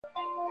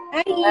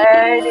Hai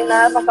Hai,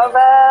 Dinar, apa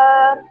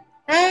kabar?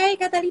 hai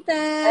Kak Talita,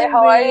 Hey,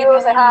 how are great, you? how are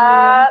you?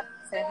 Sehat?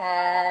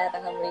 Sehat,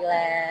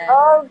 Alhamdulillah.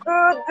 Oh,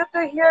 good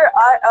to hear.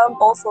 I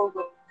am also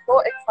good. So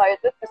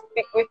excited to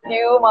speak with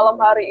you malam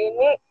hari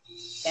ini.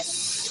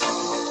 Yes.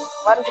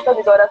 Kemarin kita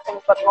juga udah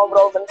sempat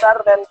ngobrol bentar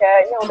dan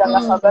kayaknya udah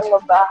nggak Mm-mm. sabar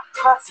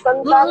ngebahas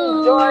tentang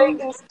joy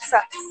Mm-mm. in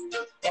success.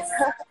 Yes,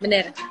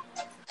 bener.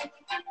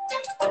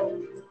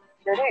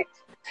 Jadi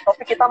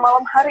topik kita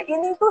malam hari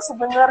ini tuh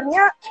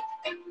sebenarnya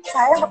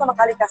saya pertama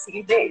kali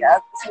kasih ide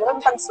ya, sebenarnya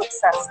tentang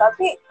sukses.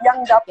 Tapi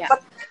yang Ya. dapat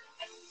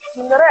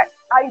sebenarnya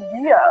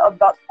idea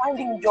about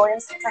finding joy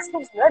and success itu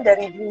sebenarnya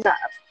dari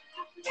Dinar.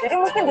 Jadi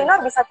mungkin Mm. Dinar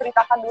bisa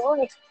ceritakan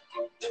dulu nih,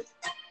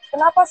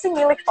 kenapa sih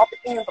milik topik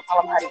ini untuk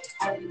malam hari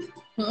ini?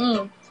 Mm-mm.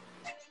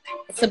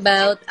 It's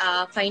about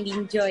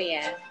finding joy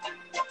ya.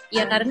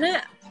 Ya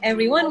karena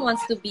everyone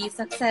wants to be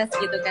success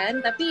gitu kan.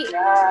 Tapi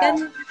Ya, kan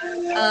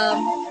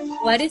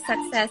what is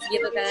success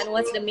gitu kan?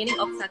 What's the meaning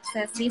of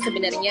success sih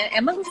sebenarnya?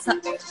 Emang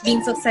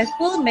being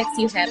successful makes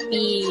you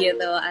happy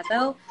gitu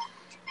atau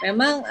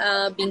memang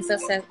being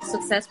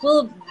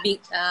successful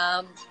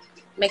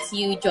makes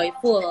you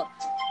joyful.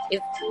 If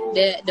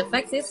the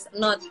fact is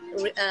not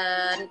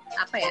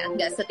apa ya,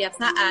 nggak setiap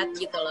saat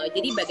gitu loh.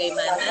 Jadi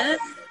bagaimana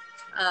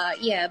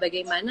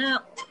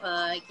bagaimana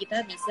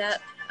kita bisa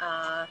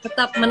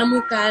tetap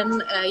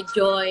menemukan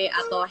joy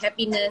atau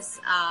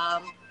happiness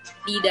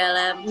di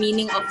dalam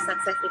meaning of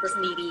success itu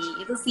sendiri.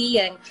 Itu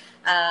sih yang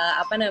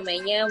apa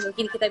namanya,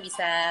 mungkin kita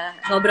bisa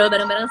ngobrol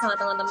bareng-bareng sama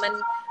teman-teman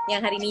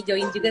yang hari ini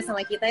join juga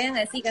sama kita, ya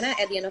nggak sih? Karena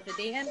at the end of the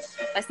day kan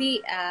pasti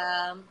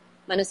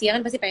manusia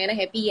kan pasti pengennya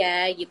happy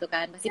ya gitu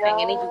kan, pasti ya,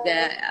 pengennya juga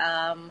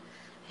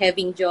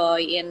having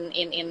joy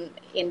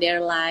in their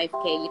life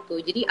kayak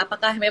gitu. Jadi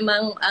apakah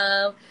memang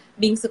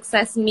being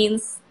success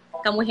means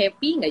kamu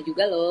happy? Nggak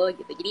juga loh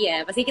gitu. Jadi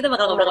ya pasti kita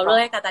bakal bener ngobrol-ngobrol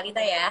banget. ya Kak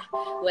Talita ya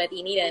buat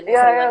ini, dan Iya,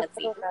 seru ya, banget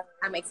sih. seru kan.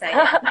 I'm excited.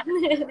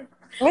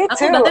 Me Aku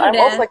too, bahkan I'm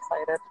udah also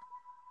excited.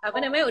 apa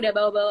namanya, udah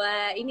bawa-bawa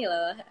ini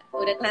loh,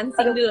 udah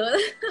cleansing Aduh, dulu.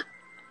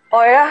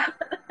 oh ya,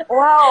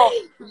 wow,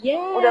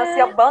 udah Yeah.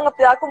 siap banget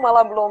ya. Aku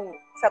malah belum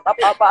setup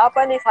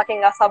apa-apa nih,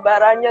 saking nggak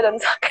sabarannya dan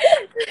saking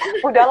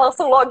udah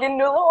langsung login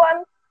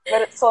duluan.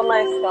 But it's so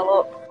nice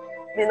kalau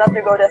Dinar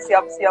juga udah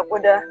siap-siap,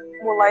 udah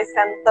mulai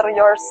center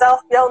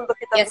yourself ya untuk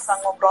kita bisa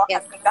Yes. ngobrol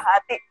Yes. hati ke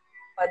hati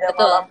pada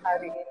malam Betul.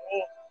 hari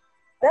ini.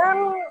 Dan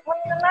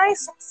mengenai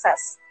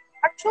sukses,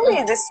 Mm. actually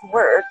this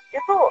word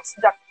itu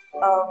sejak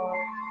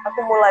aku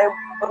mulai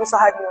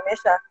berusaha di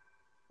Indonesia,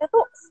 itu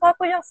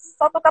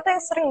suatu kata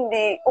yang sering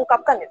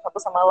diungkapkan ya satu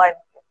sama lain.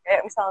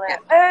 Kayak misalnya,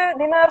 Ya.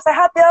 Dinar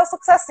sehat ya,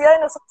 sukses ya,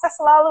 ini sukses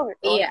selalu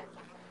gitu. Iya.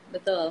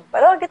 Betul.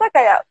 Padahal kita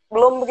kayak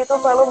belum begitu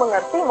selalu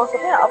mengerti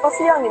maksudnya apa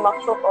sih yang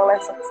dimaksud oleh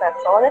sukses.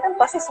 Soalnya kan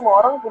pasti semua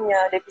orang punya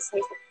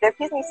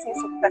definisi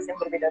sukses yang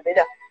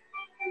berbeda-beda.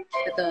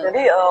 Betul.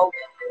 Jadi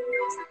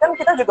kan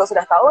kita juga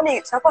sudah tahu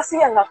nih siapa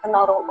sih yang nggak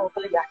kenal role of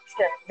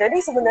reaction.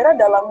 Jadi sebenarnya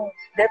dalam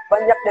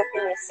banyak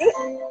definisi,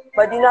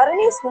 Mbak Dinar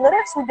ini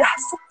sebenarnya sudah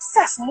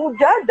sukses,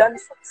 muda dan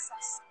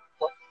sukses.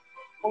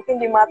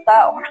 Mungkin di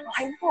mata orang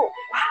lain tuh,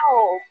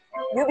 wow,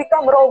 you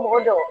become role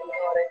model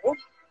ini.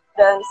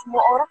 Dan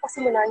semua orang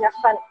pasti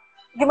menanyakan,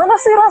 gimana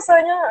sih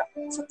rasanya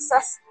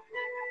sukses?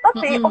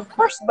 Tapi of Mm-mm.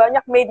 course banyak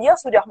media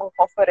sudah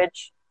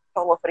meng-coverage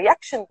role of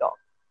reaction dong.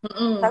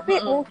 Mm-mm. Tapi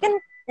Mm-mm. mungkin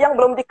yang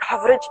belum di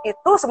coverage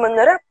itu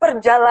sebenarnya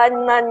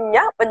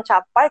perjalanannya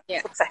mencapai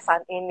Ya.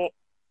 kesuksesan ini.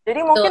 Jadi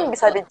mungkin Betul.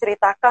 bisa Betul.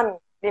 diceritakan,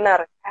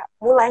 Dinar,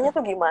 mulainya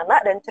tuh gimana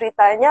dan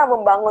ceritanya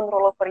membangun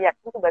role of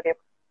reaction itu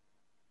bagaimana?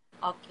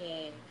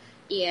 Oke.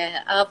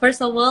 Iya, first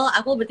of all,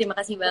 aku berterima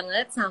kasih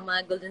banget sama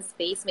Golden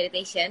Space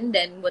Meditation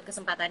dan buat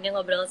kesempatannya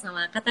ngobrol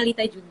sama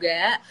Katalita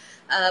juga,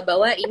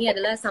 bahwa ini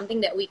adalah something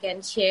that we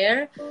can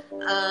share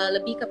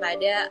lebih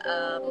kepada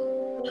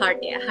heart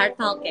ya, heart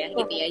talk ya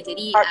gitu ya.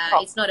 Jadi Heart talk.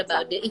 it's not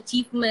about the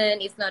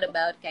achievement, it's not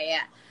about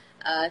kayak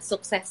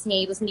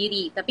suksesnya itu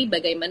sendiri, tapi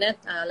bagaimana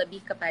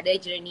lebih kepada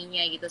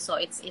journey-nya gitu. So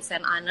it's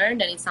an honor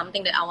dan it's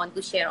something that I want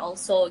to share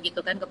also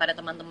gitu kan kepada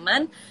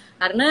teman-teman,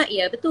 karena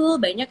ya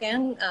betul banyak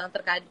yang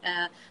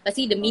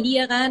pasti the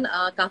media kan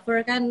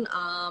cover kan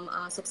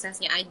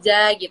suksesnya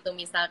aja gitu,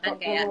 misalkan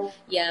kayak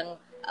yang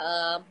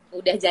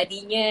udah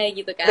jadinya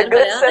gitu The kan,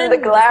 glitz padahal and kan the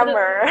justru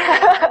glamour.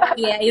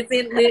 yeah, it's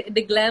in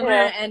the glamour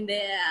Yeah. and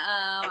the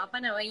apa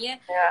namanya,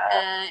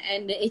 Yeah.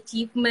 and the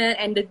achievement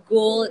and the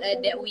goal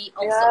that we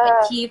also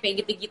Yeah. achieve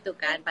kayak gitu-gitu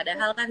kan.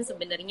 Padahal kan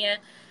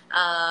sebenarnya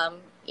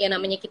ya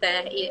namanya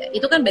kita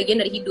itu kan bagian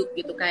dari hidup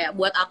gitu. Kayak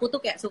buat aku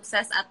tuh kayak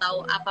sukses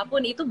atau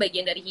apapun itu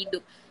bagian dari hidup.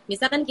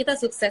 Misalkan kita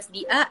sukses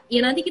di A,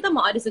 ya nanti kita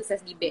mau ada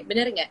sukses di B,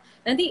 bener nggak?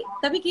 Nanti,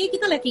 tapi kayak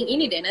kita lacking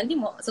ini deh, nanti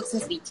mau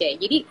sukses di C.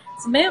 Jadi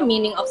sebenarnya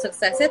meaning of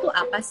successnya tuh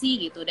apa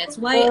sih gitu?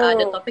 That's why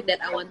the topic that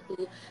I want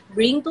to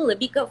bring tuh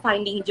lebih ke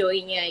finding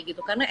joy-nya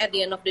gitu. Karena at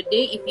the end of the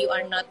day, if you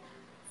are not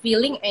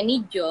feeling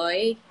any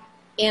joy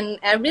in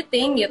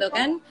everything gitu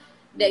kan,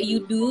 that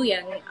you do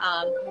yang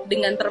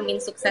dengan termin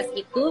sukses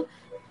itu,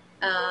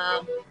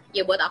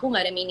 ya buat aku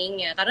nggak ada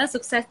meaningnya. Karena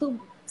sukses tuh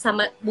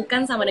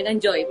bukan sama dengan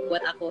joy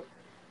buat aku.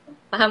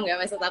 Paham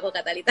nggak maksud aku,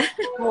 Kak Talita?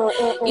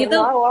 Itu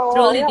Wow, wow, wow,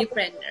 truly ya.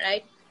 different,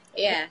 right?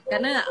 Ya,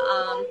 karena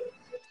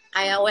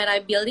kayak when I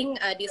building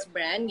this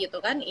brand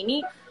gitu kan, ini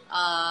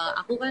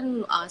aku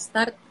kan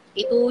start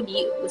itu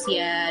di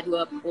usia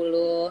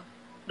 22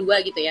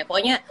 gitu ya.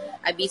 Pokoknya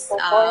abis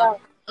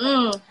Pokoknya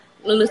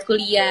lulus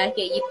kuliah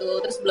kayak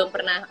gitu. Terus belum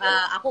pernah,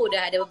 aku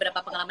udah ada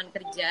beberapa pengalaman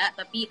kerja,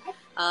 tapi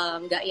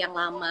nggak yang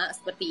lama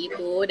seperti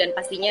itu. Dan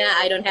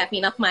pastinya I don't have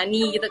enough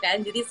money gitu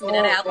kan. Jadi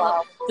sebenarnya aku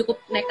wow. cukup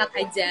nekat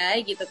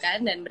aja gitu kan.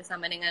 Dan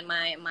bersama dengan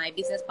my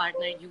business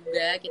partner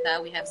juga,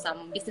 we have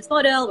some business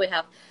model, we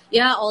have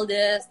ya all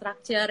the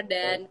structure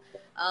dan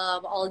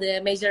all the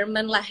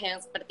measurement lah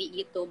yang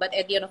seperti itu. But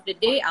at the end of the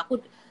day,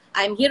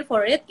 I'm here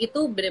for it,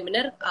 itu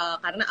benar-benar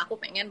karena aku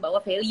pengen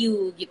bawa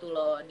value gitu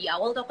loh. Di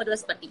awal tuh aku adalah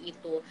seperti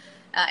itu.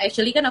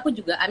 Actually kan aku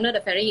juga I'm not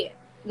a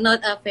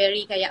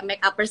very kayak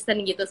make up person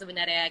gitu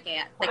sebenarnya,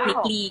 kayak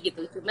technically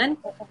gitu. Cuman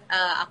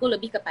aku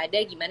lebih kepada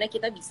gimana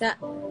kita bisa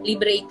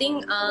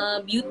liberating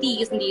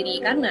beauty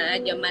sendiri, karena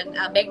zaman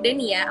back then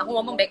ya, aku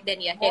ngomong back then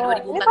ya,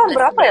 kayak Ini tahun 2014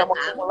 berapa ke ya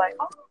waktu belakang. mulai?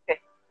 Oh, oke.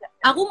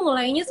 Aku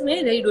mulainya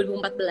sebenarnya dari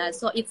 2014,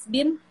 so it's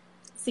been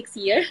 6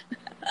 years.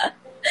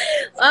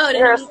 Wow,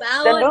 udah 6 Dan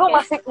tahun dulu ya.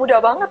 masih muda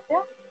banget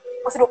ya.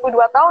 Masih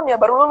 22 tahun ya,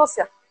 baru lulus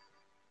ya?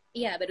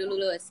 Iya, baru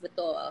lulus,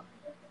 betul.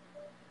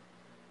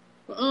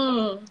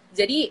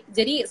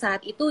 Jadi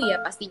saat itu ya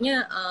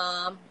pastinya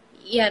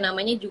ya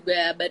namanya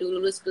juga baru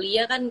lulus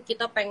kuliah kan,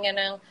 kita pengen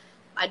yang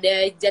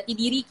ada jati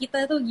diri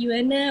kita tuh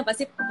gimana,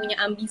 pasti punya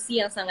ambisi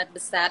yang sangat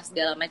besar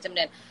segala macam.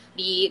 Dan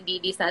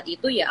di saat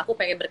itu ya aku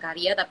pengen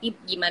berkarya, tapi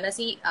gimana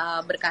sih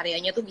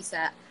berkaryanya tuh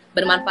bisa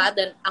bermanfaat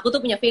dan aku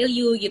tuh punya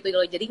value gitu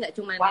loh, jadi nggak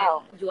cuma yang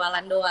Wow.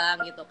 jualan doang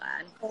gitu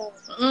kan.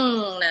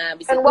 Nah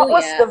abis And itu what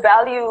was ya the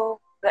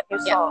value that you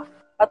ya saw?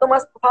 Atau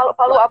Mas,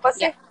 value wah apa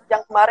ya sih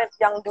yang kemarin,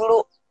 yang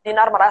dulu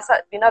Dinar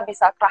merasa Dinar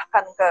bisa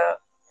kerahkan ke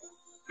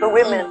the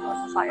women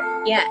maksud saya?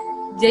 ya,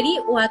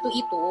 jadi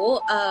waktu itu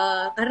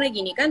karena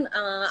gini kan,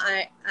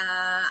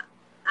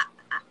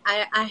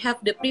 I have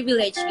the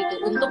privilege gitu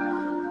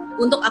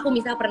untuk aku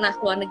misal pernah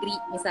keluar negeri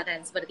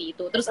misalkan seperti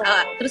itu.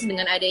 Terus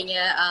dengan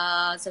adanya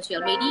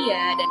sosial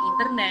media dan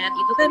internet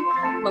itu kan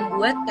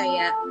membuat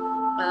kayak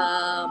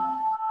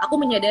aku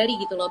menyadari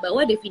gitu loh,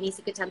 bahwa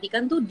definisi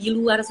kecantikan tuh di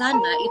luar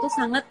sana itu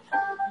sangat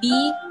di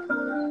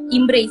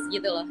embrace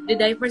gitu loh. The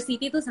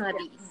diversity itu sangat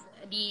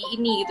di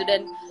ini gitu.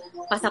 Dan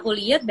pas aku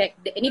lihat back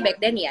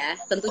then ya,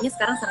 tentunya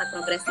sekarang sangat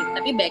progresif,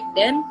 tapi back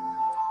then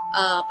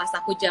pas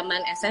aku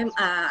zaman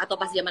SMA atau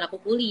pas zaman aku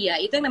kuliah,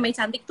 itu yang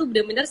namanya cantik tuh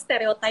bener-bener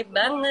stereotype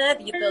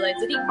banget gitu loh.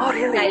 Jadi Oh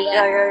really? kayak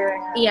Ya.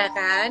 iya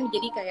kan,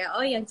 jadi kayak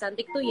oh yang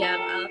cantik tuh yang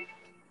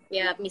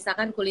ya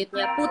misalkan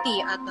kulitnya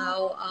putih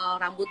atau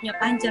rambutnya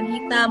panjang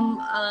hitam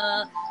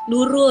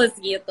lurus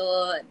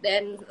gitu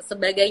dan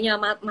sebagainya,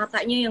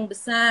 matanya yang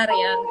besar,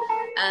 yang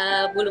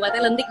bulu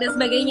matanya lentik dan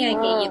sebagainya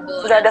kayak gitu.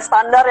 Sudah ada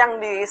standar yang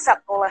di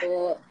set oleh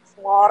Tuh,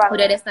 semua orang.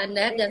 udah ada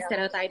standar dan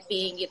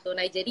stereotyping gitu.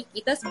 Nah jadi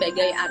kita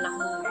sebagai anak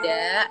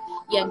muda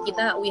yang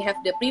we have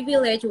the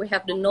privilege, we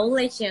have the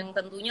knowledge yang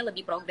tentunya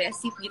lebih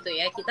progresif gitu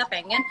ya, kita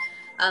pengen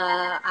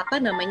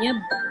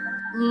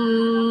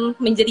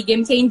menjadi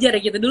game changer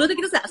gitu. Dulu tuh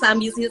kita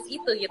seambisius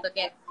itu gitu,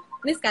 kayak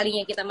ini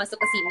sekalinya kita masuk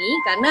ke sini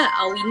karena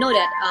we know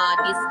that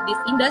this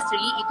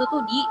industry itu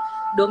tuh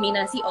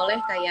didominasi oleh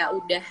kayak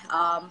udah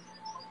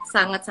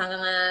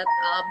sangat-sangat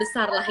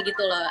besar lah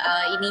gitu loh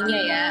ininya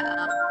ya,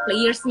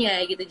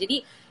 playersnya gitu.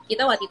 Jadi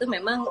kita waktu itu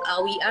memang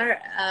we are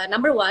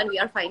number one, we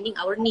are finding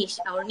our niche.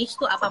 Our niche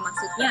tuh apa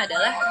maksudnya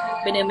adalah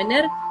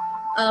benar-benar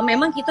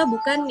memang kita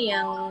bukan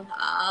yang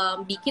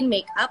bikin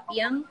make up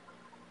yang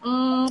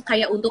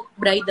kayak untuk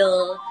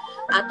bridal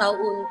atau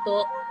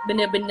untuk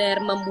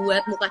benar-benar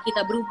membuat muka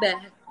kita berubah,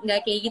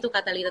 nggak kayak gitu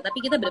Kak Talita, tapi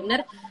kita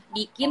benar-benar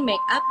bikin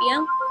make up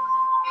yang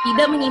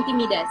tidak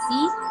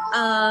mengintimidasi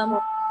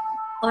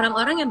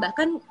orang-orang yang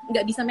bahkan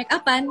nggak bisa make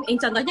upan.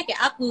 Contohnya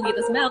kayak aku gitu,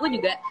 sebenarnya aku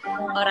juga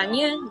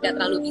orangnya nggak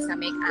terlalu bisa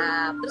make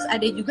up. Terus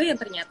ada juga yang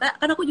ternyata,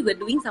 kan aku juga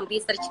doing some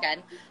research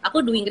kan,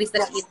 aku doing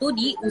research itu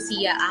di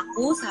usia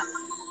aku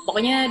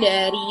pokoknya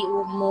dari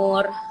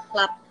umur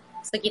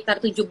sekitar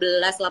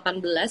 17-18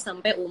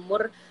 sampai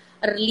umur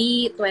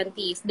early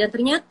 20s. Dan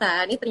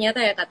ternyata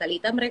ya Kak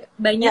Talita,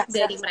 banyak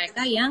dari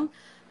mereka yang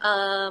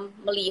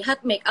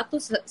melihat make up tuh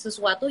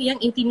sesuatu yang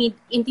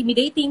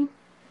intimidating.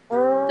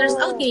 Turns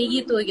out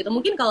kayak gitu.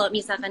 Mungkin kalau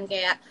misalkan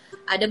kayak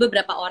ada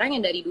beberapa orang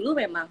yang dari dulu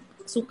memang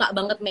suka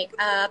banget make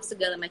up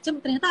segala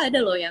macam, ternyata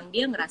ada loh yang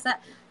dia ngerasa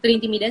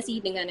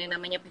terintimidasi dengan yang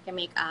namanya pakai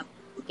make up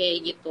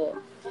kayak gitu.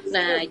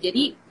 Nah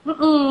jadi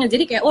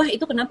kayak wah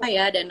itu kenapa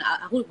ya, dan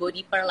aku go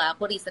deeper lah,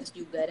 aku research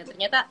juga, dan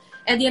ternyata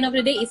at the end of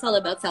the day it's all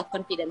about self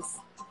confidence.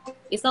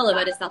 It's all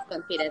about the self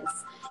confidence.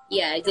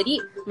 Ya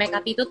jadi make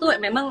up itu tuh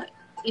memang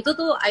itu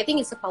tuh I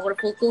think it's a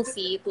powerful tool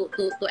sih to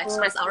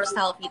express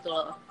ourselves gitu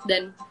loh.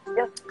 Dan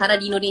karena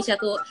di Indonesia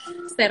tuh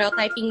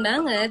stereotyping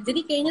banget, jadi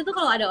kayaknya tuh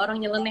kalau ada orang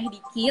nyeleneh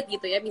dikit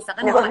gitu ya,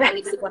 misalkan dia pakai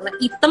lipstick warna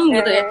hitam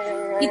gitu ya,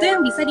 itu yang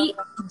bisa di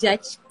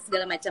judge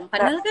segala macam.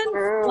 Padahal kan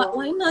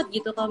why not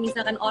gitu, kalau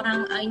misalkan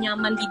orang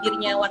nyaman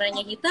bibirnya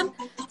warnanya hitam,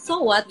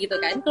 so what gitu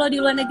kan. Kalau di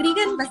luar negeri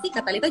kan pasti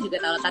Talita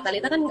juga tahu,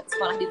 Talita kan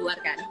sekolah di luar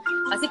kan,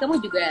 pasti kamu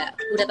juga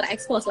udah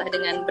terekspos lah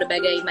dengan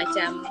berbagai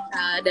macam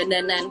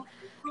dandanan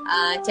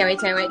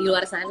cewek-cewek di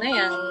luar sana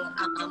yang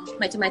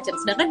macam-macam.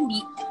 Sedangkan di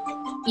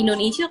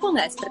Indonesia kok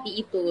nggak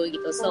seperti itu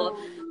gitu. So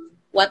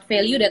what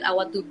value that I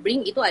want to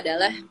bring itu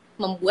adalah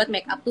membuat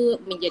make up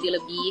tuh menjadi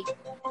lebih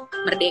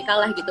merdeka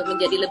lah gitu,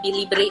 menjadi lebih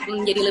libre,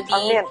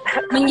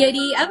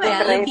 menjadi apa ya,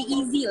 lebih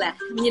easy lah,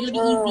 menjadi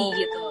lebih easy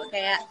gitu,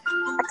 kayak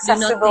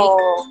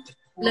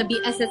lebih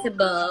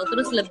accessible,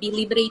 terus lebih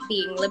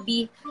liberating,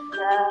 lebih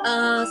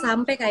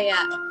sampai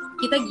kayak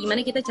kita gimana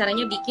kita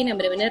caranya bikin yang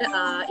benar-benar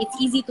it's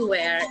easy to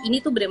wear.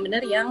 Ini tuh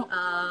benar-benar yang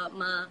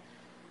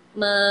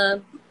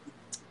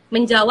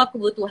menjawab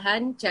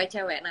kebutuhan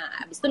cewek-cewek. Nah,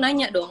 abis itu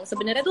nanya dong,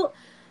 sebenarnya tuh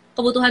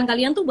kebutuhan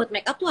kalian tuh buat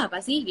make up tuh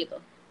apa sih gitu?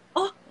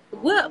 Oh,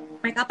 gue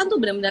make upan tuh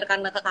benar-benar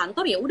karena ke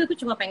kantor ya udah gue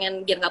cuma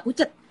pengen biar nggak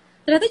pucet.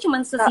 Ternyata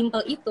cuma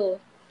sesimpel itu,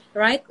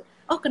 right?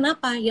 Oh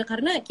kenapa? Ya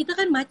karena kita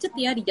kan macet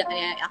ya di Jakarta.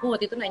 Ya, aku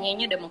waktu itu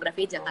nanyanya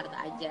demografi Jakarta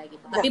aja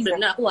gitu. Tapi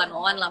benar aku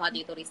one-on-one lah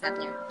waktu itu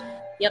risetnya.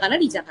 Ya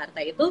karena di Jakarta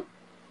itu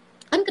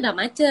kan kena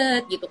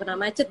macet gitu, kena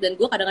macet, dan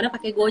gue kadang-kadang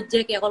pakai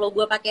Gojek ya. Kalau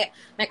gue pakai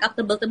make up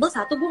tebel-tebel,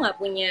 satu gue nggak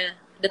punya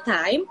the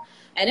time,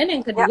 and then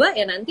yang kedua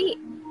ya nanti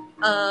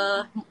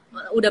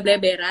udah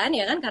bleberan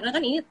ya kan, karena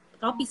kan ini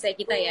tropis ya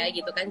kita ya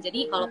gitu kan.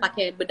 Jadi kalau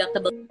pakai bedak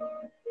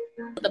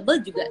tebel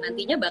juga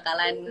nantinya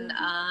bakalan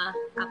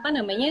apa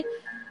namanya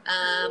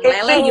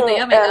meleleh gitu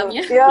ya make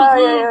upnya.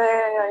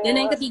 Dan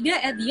yang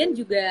ketiga at the end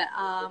juga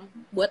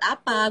buat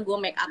apa gue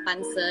make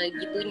upan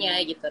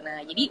segitunya gitu. Nah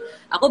jadi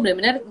aku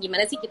benar-benar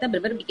gimana sih kita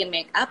benar-benar bikin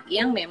make up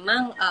yang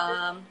memang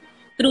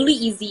truly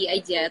easy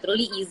aja,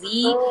 truly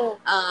easy,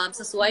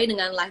 sesuai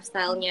dengan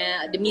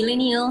lifestyle-nya the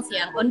millennials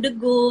yang on the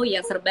go,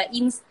 yang serba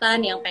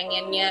instan, yang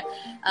pengennya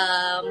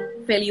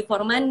value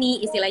for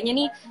money, istilahnya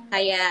nih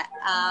kayak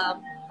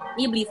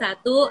ini beli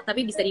satu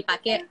tapi bisa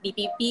dipakai di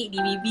pipi, di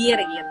bibir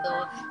gitu,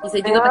 bisa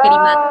juga pakai di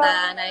mata.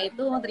 Nah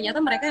itu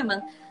ternyata mereka emang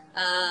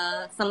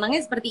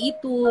senangnya seperti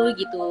itu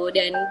gitu.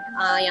 Dan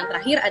yang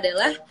terakhir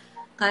adalah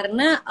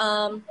karena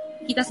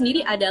kita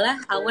sendiri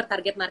adalah our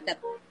target market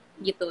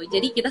gitu.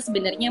 Jadi kita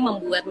sebenarnya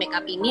membuat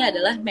makeup ini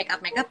adalah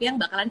makeup yang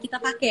bakalan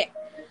kita pakai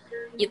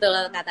gitu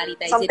loh Kak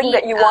Talita. Something jadi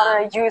that you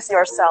wanna use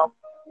yourself.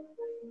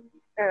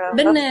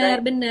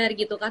 Bener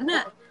gitu,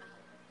 karena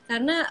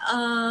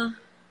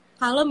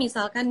kalau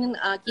misalkan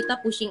kita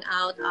pushing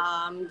out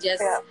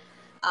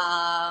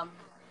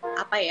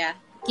apa ya,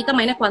 kita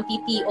mainnya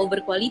quantity over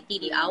quality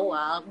di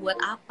awal, buat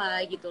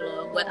apa gitu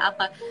loh, buat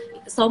apa.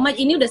 So much,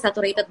 ini udah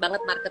saturated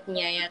banget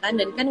marketnya ya kan,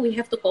 dan kan we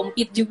have to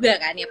compete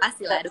juga kan, ya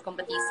pastilah ada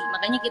kompetisi.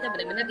 Makanya kita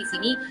benar-benar di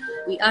sini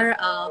we are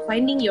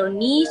finding your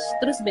niche,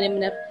 terus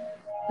benar-benar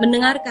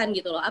mendengarkan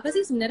gitu loh, apa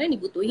sih sebenarnya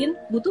dibutuhin,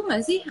 butuh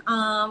nggak sih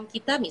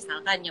kita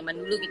misalkan nyaman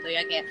dulu gitu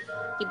ya, kayak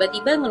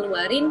tiba-tiba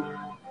ngeluarin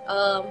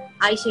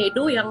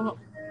eyeshadow yang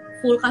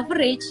full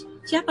coverage,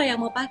 siapa yang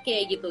mau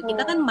pakai gitu.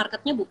 Kita kan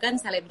marketnya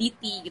bukan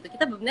selebriti gitu,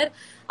 kita benar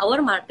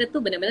our market tuh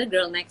benar-benar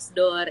girl next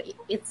door,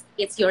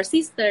 it's your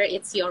sister,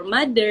 it's your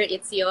mother,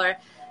 it's your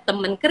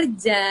teman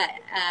kerja,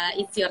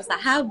 it's your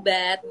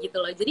sahabat gitu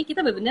loh. Jadi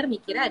kita benar-benar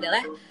mikirnya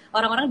adalah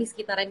orang-orang di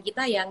sekitaran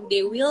kita yang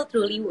they will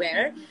truly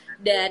wear.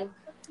 Dan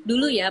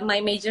dulu ya, my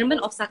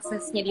measurement of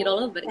success-nya di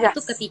rollover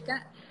itu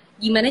ketika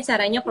gimana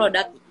caranya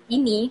produk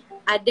ini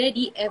ada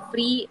di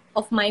every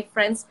of my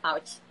friends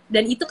pouch,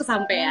 dan itu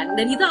kesampaian.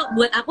 Dan itu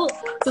buat aku,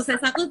 sukses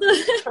aku tuh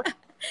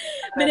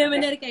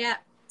benar-benar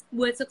kayak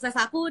buat sukses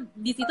aku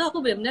di situ.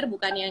 Aku benar-benar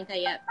bukan yang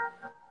kayak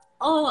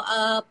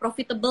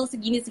profitable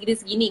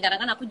segini, karena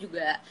kan aku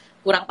juga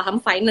kurang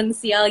paham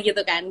finansial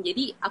gitu kan.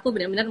 Jadi aku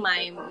benar-benar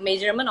my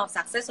measurement of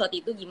success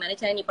waktu itu gimana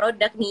caranya nih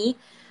produk nih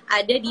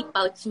ada di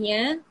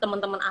pouchnya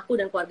teman-teman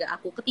aku dan keluarga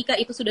aku. Ketika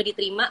itu sudah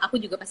diterima,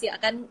 aku juga pasti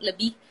akan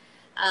lebih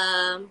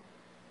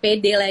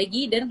pede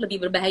lagi dan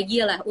lebih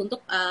berbahagia lah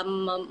untuk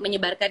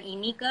menyebarkan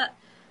ini ke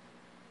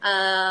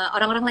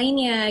orang-orang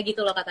lainnya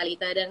gitu loh Kak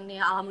Talita. Dan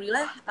ya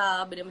alhamdulillah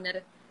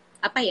benar-benar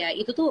apa ya,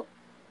 itu tuh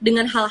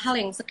dengan hal-hal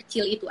yang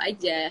sekecil itu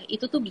aja,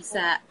 itu tuh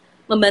bisa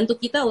membantu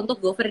kita untuk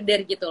go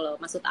further gitu loh,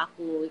 maksud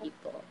aku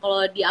gitu.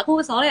 Kalau di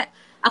aku soalnya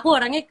aku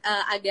orangnya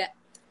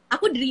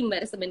aku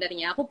dreamer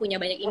sebenarnya, aku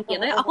punya banyak impian,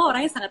 tapi aku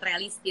orangnya sangat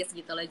realistis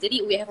gitu loh.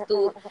 Jadi we have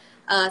to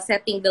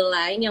setting the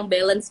line yang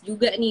balance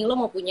juga nih. Lo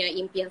mau punya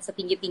impian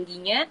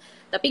setinggi-tingginya,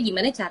 tapi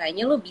gimana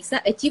caranya lo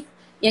bisa achieve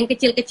yang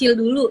kecil-kecil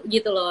dulu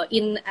gitu loh,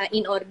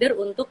 in order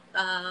untuk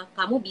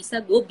kamu bisa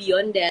go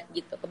beyond that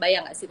gitu.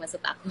 Kebayang gak sih maksud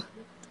aku?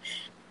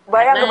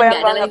 Kebayang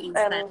banget.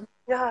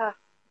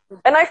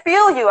 And I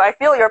feel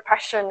your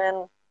passion,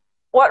 and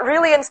what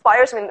really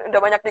inspires me, udah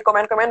banyak di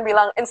komen-komen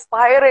bilang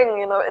inspiring,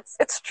 you know,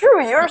 it's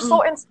true, you're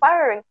so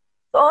inspiring.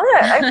 Soalnya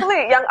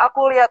actually yang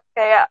aku lihat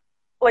kayak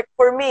like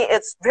for me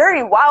it's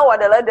very wow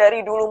adalah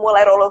dari dulu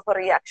mulai Role of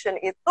Reaction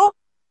itu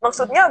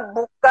maksudnya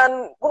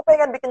bukan gue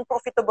pengen bikin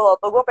profitable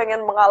atau gue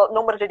pengen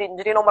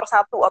jadi nomor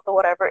satu atau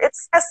whatever.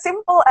 It's as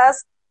simple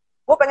as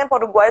gue pengen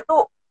produk gue itu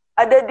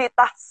ada di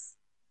tas,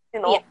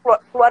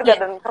 keluarga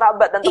dan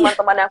kerabat dan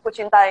teman-teman yang aku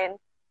cintain.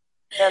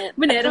 Dan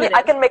actually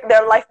I can make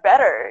their life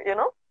better,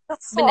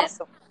 That's so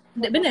awesome.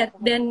 Benar.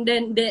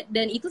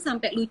 Dan itu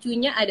sampai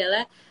lucunya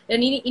adalah,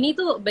 dan ini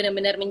tuh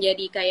benar-benar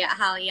menjadi kayak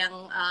hal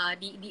yang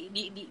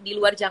di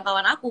luar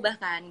jangkauan aku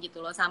bahkan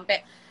gitu loh,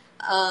 sampai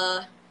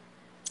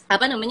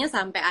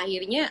sampai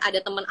akhirnya ada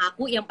temen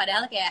aku yang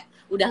padahal kayak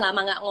udah lama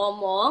nggak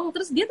ngomong,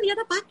 terus dia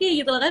ternyata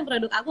pakai gitu loh kan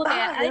produk aku,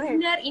 kayak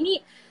Dinar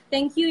ini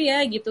thank you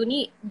ya gitu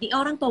nih, di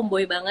orang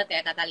tomboy banget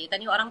ya kata Talita,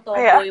 nih orang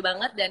tomboy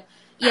banget dan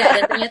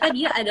ternyata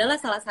dia adalah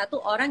salah satu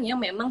orang yang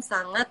memang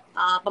sangat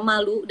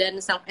pemalu dan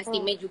self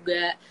esteemnya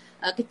juga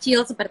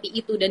kecil seperti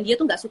itu, dan dia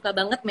tuh nggak suka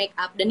banget make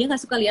up dan dia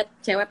nggak suka lihat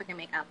cewek pakai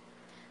make up.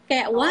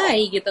 Kayak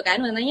why gitu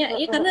kan, makanya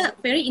karena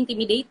very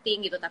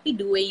intimidating gitu, tapi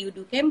the way you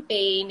do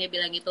campaign, dia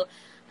bilang gitu,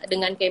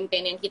 dengan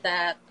campaign yang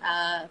kita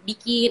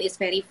bikin is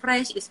very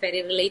fresh, is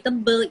very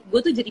relatable, gue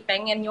tuh jadi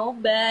pengen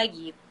nyoba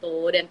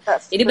gitu, dan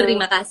jadi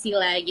berterima kasih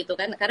lah gitu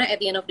kan, karena at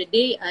the end of the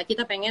day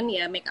kita pengen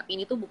ya make up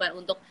ini tuh bukan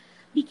untuk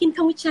bikin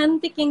kamu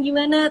cantik yang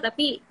gimana,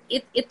 tapi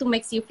it to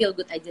makes you feel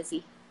good aja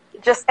sih.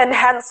 Just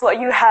enhance what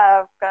you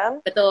have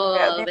kan. Betul.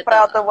 Be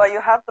proud of what you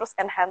have, terus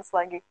enhance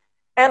lagi.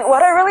 And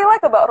what I really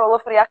like about Role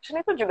of Reaction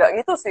itu juga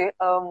gitu sih,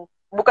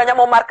 bukannya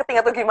mau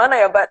marketing atau gimana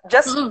ya, but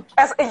just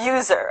as a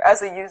user.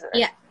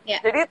 Yeah.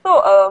 Jadi itu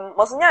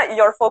maksudnya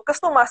your focus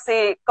tuh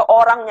masih ke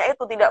orangnya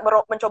itu, tidak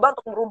mencoba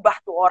untuk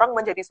merubah tuh orang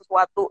menjadi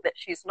sesuatu that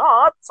she's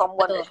not,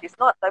 someone that she's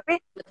not,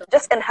 tapi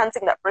just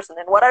enhancing that person.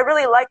 And what I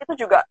really like itu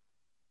juga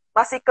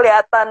masih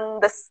kelihatan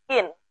the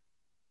skin,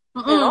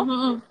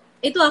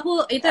 Itu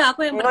aku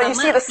yang pertama. You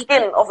see the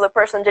skin of the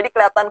person, jadi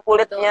kelihatan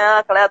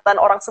kulitnya, kelihatan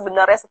orang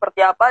sebenarnya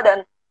seperti apa,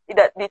 dan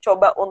tidak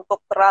dicoba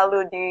untuk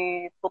terlalu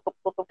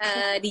ditutup-tutup.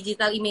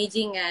 Digital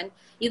imaging kan,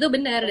 itu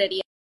benar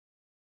dari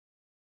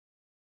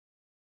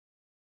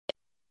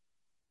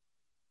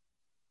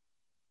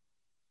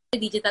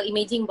digital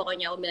imaging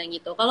pokoknya aku bilang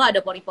gitu. Kalau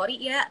ada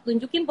pori-pori ya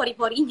tunjukin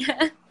pori-porinya,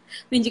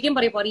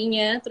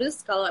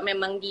 Terus kalau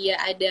memang dia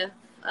ada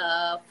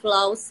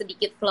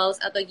sedikit flaws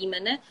atau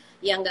gimana,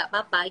 ya nggak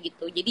apa-apa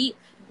gitu. Jadi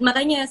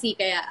makanya sih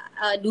kayak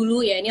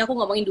dulu ya, ini aku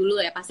ngomongin dulu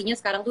ya, pastinya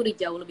sekarang tuh udah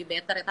jauh lebih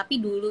better ya, tapi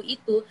dulu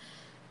itu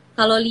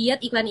kalau lihat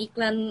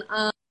iklan-iklan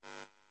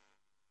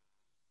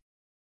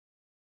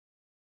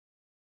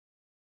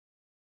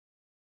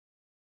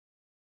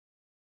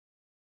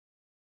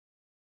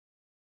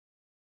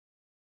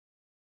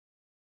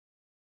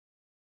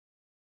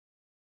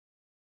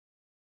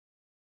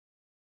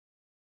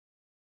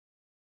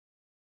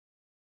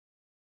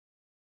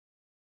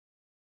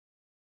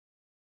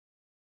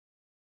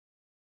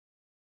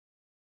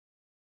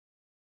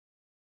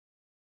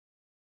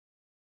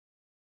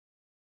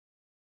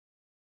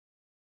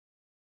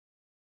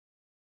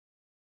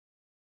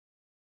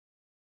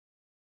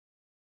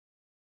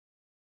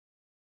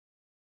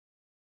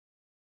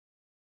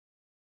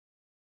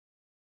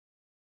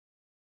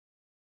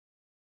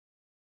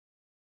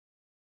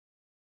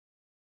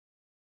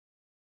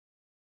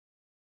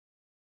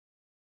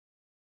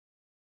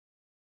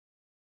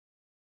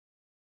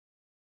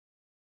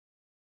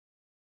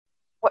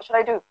What should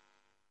I do?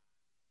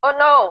 Oh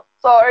no,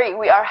 sorry,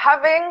 we are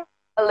having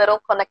a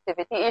little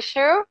connectivity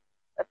issue.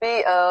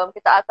 Tapi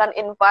kita akan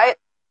invite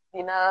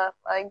Dinar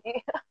lagi.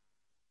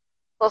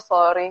 So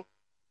sorry.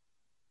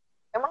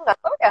 Emang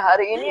nggak tahu ya,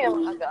 hari ini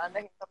emang agak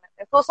aneh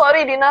internetnya. So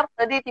sorry Dinar,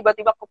 tadi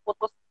tiba-tiba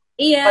keputus.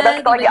 Iya. Padahal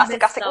kita lagi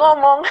asik-asik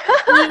ngomong.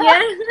 Iya.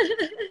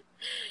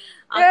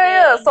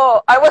 Yeah,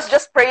 so I was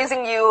just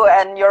praising you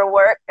and your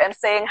work and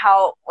saying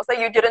how, maksudnya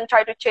you didn't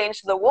try to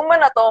change the woman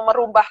atau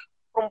merubah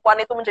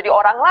perempuan itu menjadi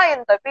orang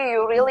lain, tapi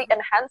you really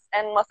enhance,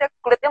 and maksudnya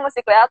kulitnya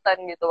masih kelihatan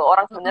gitu loh,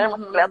 orang sebenarnya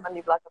masih kelihatan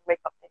di belakang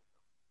makeupnya.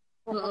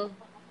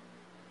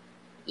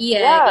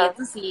 Iya,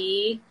 gitu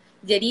sih.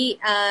 Jadi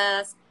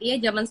ya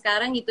zaman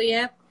sekarang gitu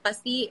ya,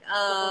 pasti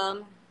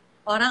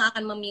orang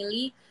akan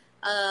memilih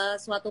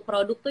suatu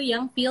produk tuh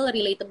yang feel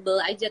relatable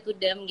aja to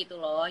them gitu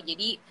loh.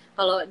 Jadi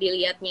kalau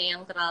dilihatnya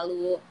yang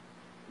terlalu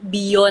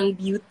beyond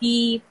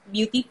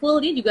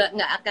beautiful, dia juga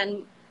nggak akan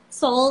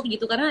sold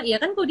gitu, karena ya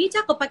kan kok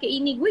dia cakep pakai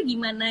ini, gue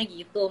gimana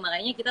gitu.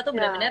 Makanya kita tuh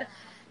benar-benar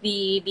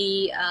di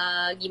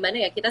gimana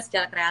ya, kita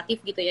secara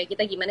kreatif gitu ya,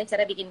 kita gimana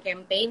cara bikin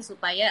campaign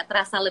supaya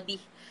terasa lebih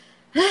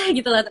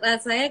gitu lah,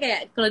 rasanya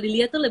kayak kalau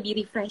dilihat tuh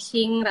lebih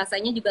refreshing,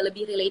 rasanya juga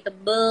lebih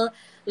relatable,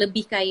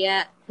 lebih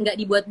kayak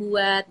nggak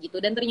dibuat-buat gitu.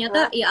 Dan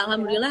ternyata ya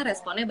alhamdulillah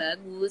responnya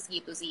bagus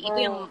gitu sih.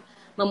 Itu yang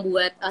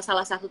membuat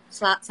salah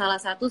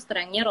satu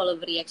strength-nya Role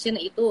of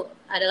Reaction itu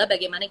adalah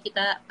bagaimana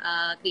kita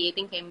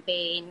creating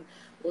campaign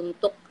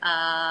untuk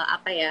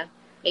apa ya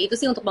itu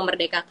sih, untuk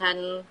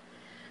memerdekakan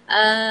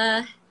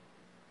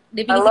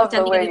definisi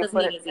kecantikan itu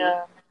sendiri sih.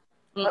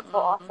 That's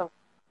so awesome.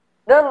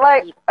 Dan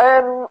like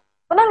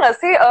pernah nggak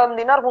sih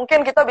Dinar,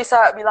 mungkin kita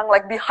bisa bilang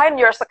like behind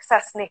your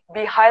success nih,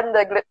 behind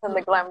the glitz and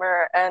the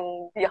glamour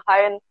and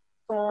behind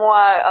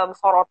semua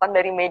sorotan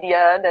dari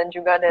media dan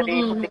juga dari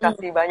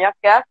publikasi banyak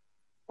ya.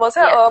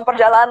 Maksudnya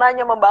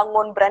perjalanannya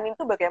membangun brand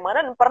itu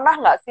bagaimana, dan pernah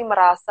nggak sih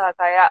merasa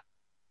kayak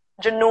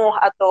jenuh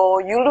atau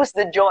you lose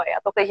the joy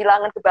atau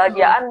kehilangan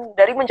kebahagiaan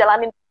dari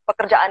menjalani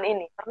pekerjaan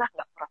ini? Pernah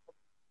nggak merasa?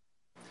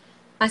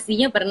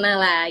 Pastinya pernah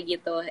lah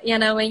gitu. Ya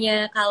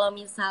namanya kalau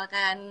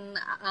misalkan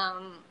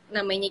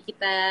namanya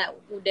kita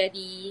udah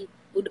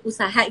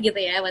usaha gitu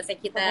ya, maksudnya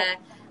kita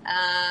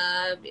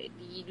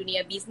di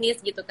dunia bisnis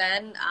gitu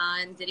kan,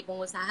 jadi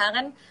pengusaha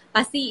kan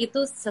pasti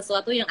itu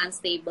sesuatu yang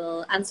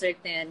unstable,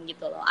 uncertain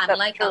gitu loh.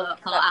 Unlike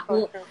kalau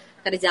aku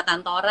kerja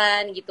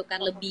kantoran gitu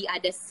kan, lebih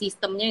ada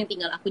sistemnya yang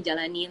tinggal aku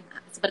jalanin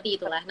seperti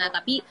itulah. Nah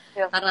tapi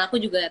karena aku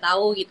juga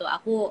tahu gitu,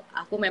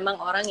 aku memang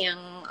orang yang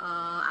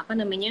apa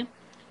namanya,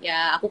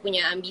 ya aku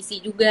punya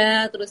ambisi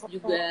juga, terus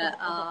juga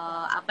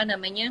apa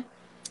namanya,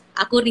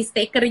 aku risk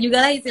taker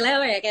juga lah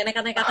istilahnya ya, kayak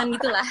nekat-nekatan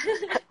gitulah.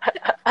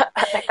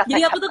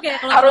 Jadi aku tuh kayak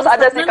kalau harus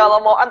ada stagnan, sih, kalau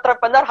mau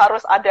entrepreneur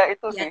harus ada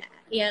itu ya, sih.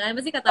 ya kan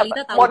pasti kata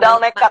Talita tahu Modal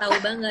banget, nekat. tahu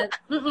banget.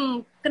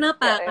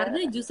 Kenapa? Karena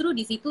justru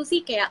di situ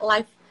sih kayak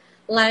life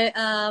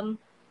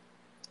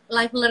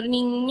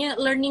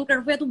learning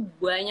curve-nya tuh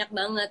banyak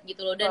banget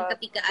gitu loh. Dan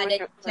ketika ada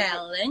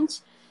challenge,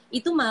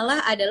 itu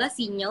malah adalah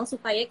sinyal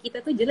supaya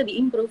kita tuh jadi lebih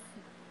improve.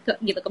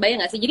 Gitu,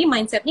 kebayang gak sih? Jadi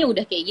mindsetnya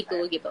udah kayak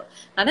gitu.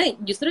 Karena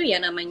justru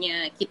ya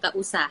namanya kita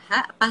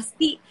usaha,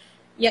 pasti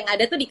yang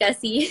ada tuh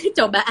dikasih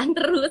cobaan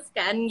terus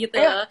kan gitu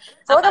loh.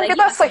 Soalnya kan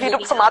kita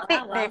sehidup semati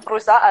di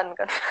perusahaan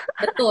kan.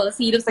 Betul,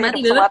 sehidup semati,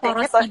 bener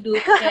poros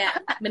hidup, kayak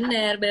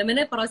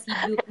bener poros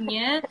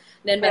hidupnya.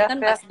 Dan bahkan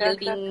pas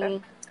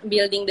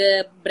building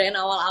the brand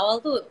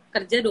awal-awal tuh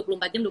kerja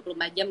 24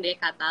 jam deh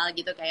katal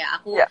gitu, kayak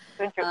aku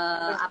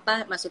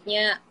apa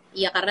maksudnya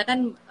ya, karena kan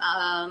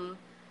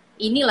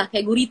inilah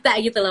kayak gurita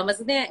gitu loh,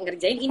 maksudnya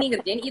ngerjain ini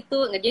ngerjain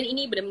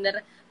ini,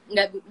 bener-bener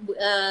nggak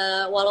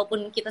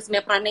walaupun kita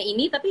sebenarnya perannya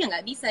ini, tapi ya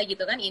nggak bisa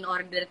gitu kan, in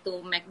order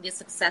to make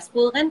this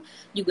successful kan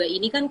juga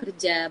ini kan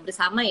kerja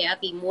bersama ya,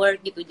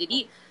 teamwork gitu.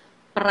 Jadi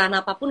peran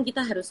apapun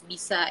kita harus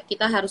bisa,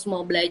 kita harus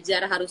mau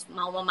belajar, harus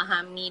mau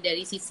memahami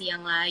dari sisi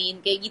yang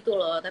lain kayak gitu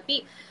loh.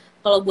 Tapi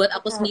kalau buat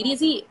aku sendiri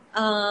sih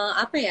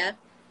apa ya,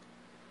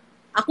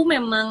 aku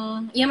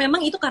memang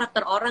itu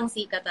karakter orang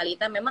sih kata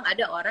Lita. Memang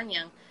ada orang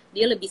yang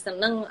dia lebih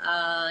seneng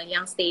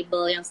yang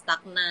stable, yang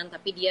stagnan,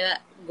 tapi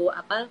dia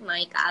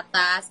naik ke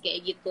atas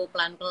kayak gitu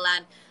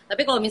pelan-pelan.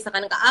 Tapi kalau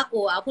misalkan ke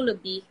aku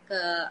lebih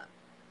ke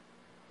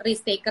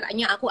risk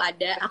taker-nya, aku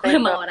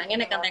memang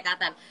orangnya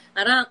nekat-nekatan.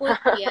 Karena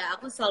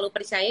aku selalu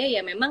percaya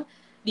ya memang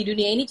di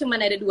dunia ini cuma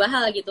ada dua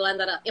hal gitu,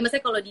 antara ya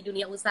maksudnya kalau di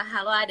dunia usaha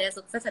lo ada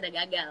sukses ada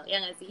gagal,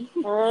 ya nggak sih?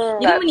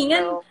 Jadi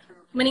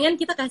mendingan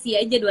kita kasih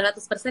aja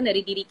 200%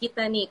 dari diri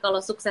kita nih. Kalau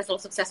sukses lo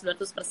sukses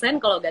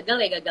 200%, kalau gagal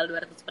ya gagal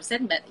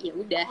 200%, ya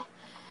udah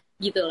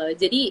gitu loh.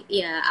 Jadi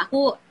ya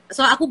aku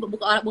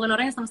bukan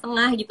orang yang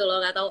setengah-setengah gitu loh,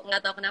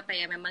 nggak tahu kenapa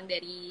ya, memang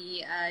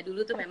dari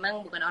dulu tuh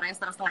memang bukan orang yang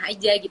setengah-setengah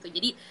aja gitu.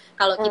 Jadi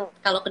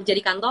kalau kerja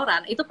di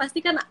kantoran itu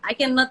pasti kan I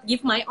cannot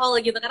give my all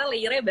gitu, karena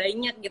layernya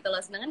banyak gitu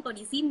loh. Sedangkan kalau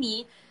di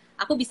sini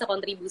aku bisa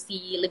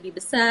kontribusi lebih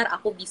besar,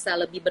 aku bisa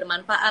lebih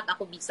bermanfaat,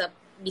 aku bisa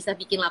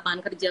bikin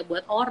lapangan kerja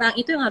buat orang.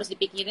 Itu yang harus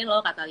dipikirin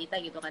loh kata Lita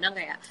gitu. Kadang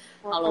kayak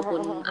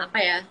walaupun apa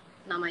ya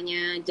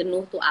namanya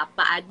jenuh tuh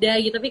apa ada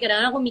gitu, tapi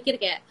kadang-kadang aku mikir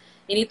kayak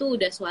ini tuh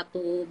udah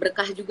suatu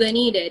berkah juga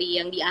nih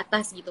dari yang di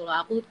atas gitu loh.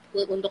 Aku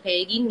untuk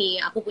kayak gini,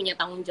 aku punya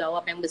tanggung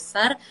jawab yang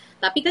besar,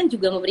 tapi kan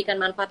juga memberikan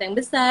manfaat yang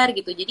besar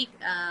gitu. Jadi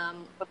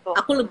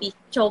aku lebih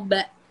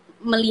coba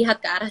melihat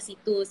ke arah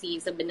situ sih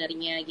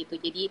sebenarnya gitu.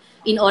 Jadi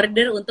in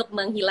order untuk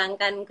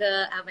menghilangkan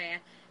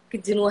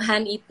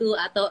kejenuhan itu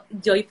atau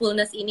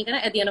joyfulness ini,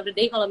 karena at the end of the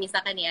day kalau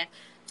misalkan ya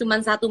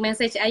cuman satu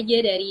message aja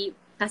dari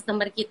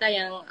customer kita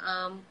yang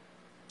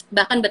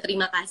bahkan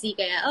berterima kasih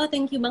kayak oh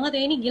thank you banget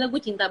ya, ini gila gue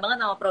cinta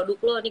banget sama produk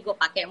lo, nih gue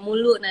pakai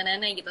mulu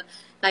gitu,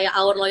 kayak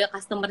our loyal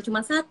customer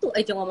cuma satu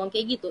aja ngomong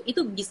kayak gitu,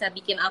 itu bisa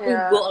bikin aku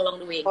go along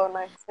the way.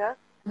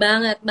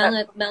 banget.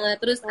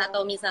 Terus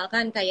atau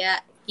misalkan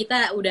kayak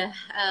kita udah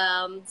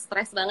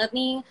stres banget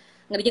nih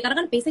ngerjain, karena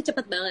kan pace-nya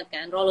cepet banget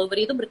kan, rollover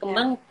itu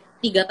berkembang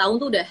 3 tahun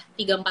tuh udah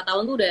 3-4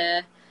 tahun tuh udah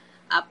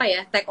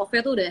take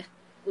off-nya tuh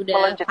udah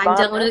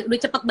panjang, udah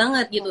cepet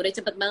banget gitu, udah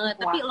cepet banget.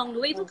 Tapi along the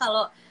way itu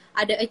kalau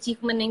ada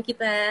achievement yang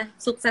kita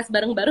sukses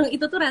bareng-bareng,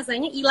 itu tuh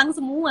rasanya hilang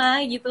semua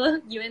gitu,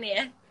 gimana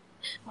ya?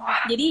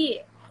 Jadi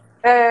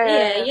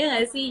iya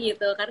gak sih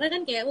gitu, karena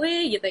kan kayak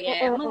gitu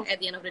ya, emang at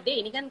the end of the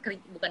day ini kan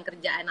bukan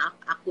kerjaan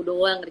aku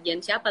doang,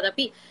 kerjaan siapa,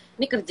 tapi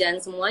ini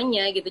kerjaan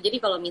semuanya gitu. Jadi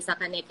kalau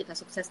misalkan ya kita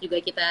sukses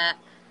juga, kita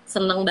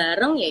seneng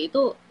bareng, ya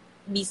itu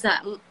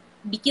bisa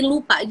bikin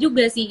lupa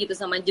juga sih gitu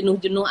sama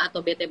jenuh-jenuh atau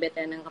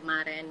bete-betean yang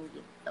kemarin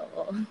gitu.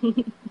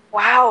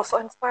 Wow,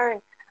 so inspiring.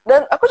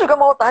 Dan aku juga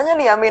mau tanya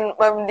nih,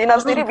 Dinar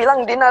sendiri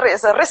bilang Dinar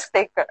is a risk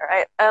taker,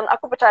 right? And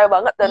aku percaya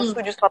banget dan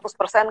setuju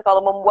 100%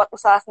 kalau membuat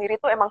usaha sendiri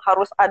tuh emang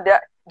harus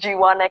ada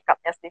jiwa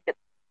nekatnya sedikit.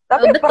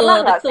 Tapi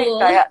pernah nggak sih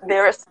kayak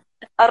there's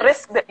a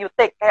risk that you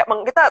take, kayak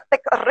kita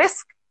take a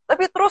risk,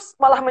 tapi terus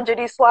malah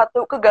menjadi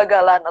suatu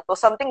kegagalan atau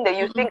something that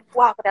you think,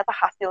 wah ternyata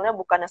hasilnya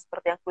bukannya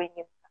seperti yang ku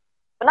inginkan.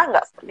 Pernah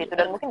nggak seperti itu?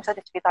 Dan mungkin bisa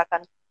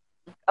diceritakan.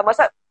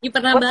 Masa, Iya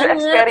pernah what's your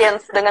banget.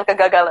 experience dengan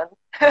kegagalan?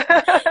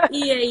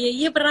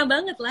 Iya pernah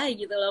banget lah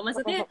gitu loh.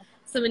 Maksudnya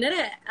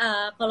sebenarnya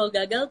kalau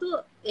gagal tuh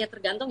ya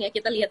tergantung ya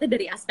kita lihatnya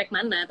dari aspek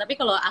mana. Tapi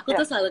kalau aku Ya.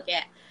 tuh selalu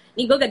kayak,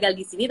 nih gue gagal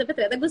di sini tapi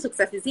ternyata gue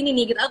sukses di sini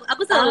nih gitu.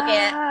 Aku selalu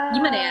kayak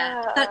gimana ya?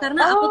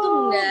 Karena aku tuh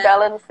nggak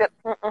Balance it.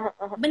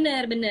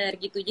 benar-benar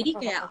gitu. Jadi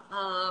kayak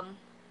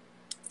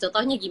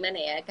contohnya gimana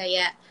ya?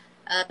 Kayak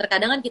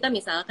terkadang kan kita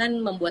misalkan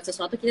membuat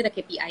sesuatu kita ada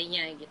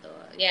KPI-nya gitu.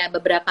 Ya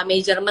beberapa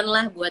measurement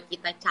lah buat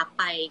kita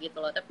capai gitu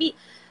loh. Tapi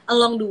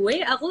along the way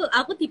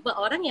aku tipe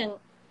orang yang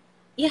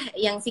ya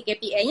yang si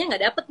KPI-nya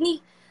nggak dapet nih,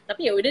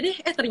 tapi ya udah deh,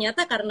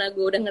 ternyata karena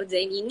gue udah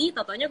ngerjain ini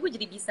totonya gue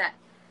jadi bisa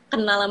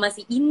kenal sama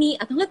si ini,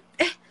 atau enggak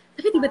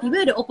tapi tiba-tiba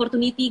ada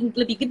opportunity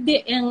lebih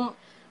gede yang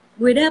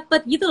gue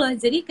dapet gitu loh.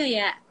 Jadi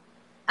kayak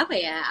apa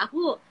ya,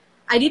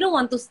 I didn't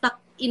want to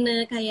stuck in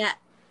a kayak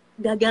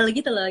gagal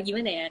gitu loh,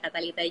 gimana ya kata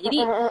Lita. Jadi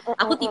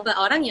aku tipe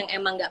orang yang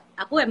emang nggak,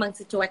 aku emang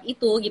secuek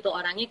itu gitu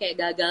orangnya, kayak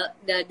gagal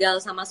gagal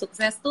sama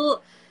sukses tuh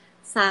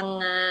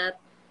sangat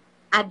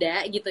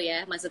ada gitu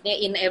ya, maksudnya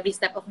in every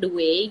step of the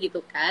way gitu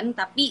kan.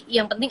 Tapi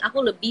yang penting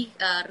aku lebih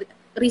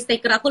risk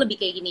taker, aku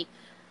lebih kayak gini.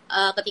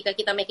 Ketika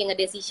kita making a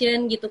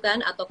decision gitu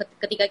kan, atau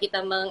ketika kita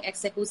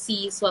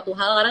mengeksekusi suatu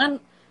hal, karena kan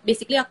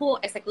basically aku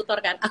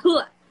eksekutor kan, aku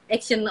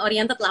action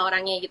oriented lah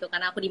orangnya gitu,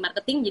 karena aku di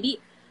marketing. Jadi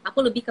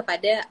aku lebih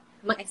kepada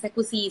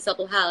mengeksekusi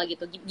suatu hal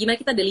gitu, gimana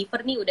kita deliver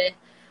nih,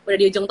 udah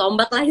di ujung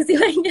tombak lah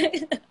istilahnya.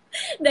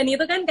 Dan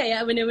itu kan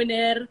kayak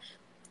bener-bener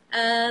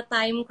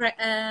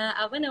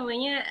apa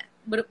namanya,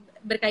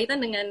 berkaitan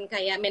dengan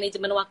kayak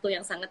manajemen waktu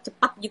yang sangat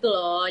cepat gitu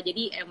loh.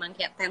 Jadi emang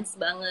kayak tense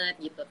banget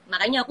gitu.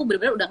 Makanya aku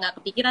bener-bener udah nggak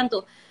kepikiran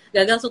tuh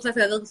gagal sukses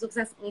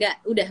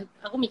enggak. Udah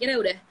aku mikirnya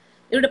udah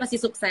ini udah pasti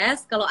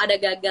sukses. Kalau ada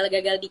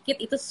gagal dikit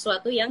itu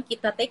sesuatu yang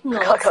kita take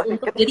notes Gagal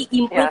untuk dikit. jadi Ya,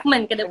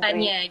 improvement ke agree.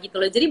 depannya gitu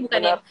loh. Jadi bukan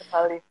yang Benar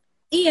sekali.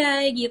 iya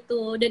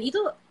gitu. Dan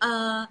itu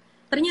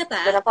ternyata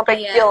Jangan sampai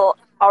kayak kill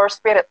our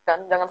spirit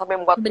kan, jangan sampai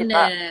membuat kita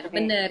bener, jadi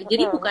bener.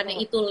 Jadi bukannya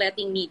itu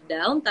letting me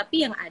down,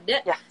 tapi yang ada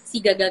ya. si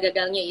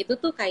gagal-gagalnya itu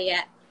tuh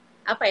kayak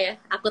apa ya?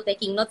 Aku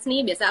taking notes nih.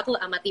 Biasa aku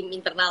sama tim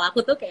internal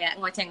aku tuh kayak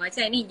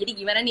ngoceh-ngoceh nih. Jadi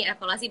gimana nih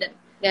evaluasi, dan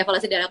gak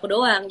evaluasi dari aku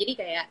doang. Jadi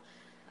kayak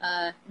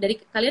dari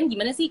kalian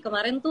gimana sih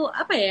kemarin tuh,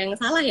 apa ya yang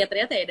salah ya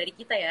ternyata ya dari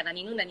kita ya,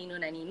 nanino.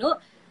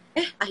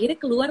 Akhirnya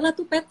keluarlah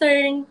tuh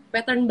pattern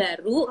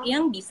baru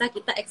yang bisa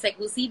kita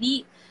eksekusi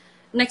di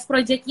next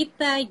project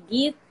kita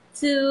gitu.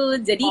 Oh,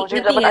 Jadi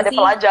jadi ngerti dapat gak ada sih?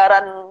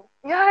 pelajaran.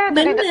 Ya,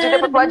 jadi Bener,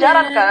 dapat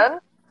pelajaran bener. kan.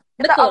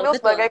 Kita Betul, ambil betul.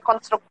 sebagai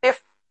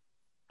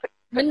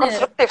Bener.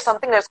 konstruktif,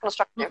 something that's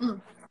konstruktif.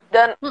 Mm-mm.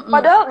 Dan Mm-mm.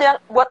 padahal yang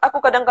buat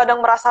aku kadang-kadang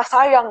merasa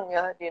sayang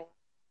ya, Din.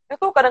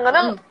 Itu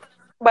kadang-kadang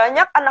Mm-mm.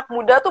 banyak anak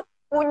muda tuh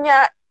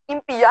punya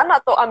impian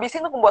atau ambisi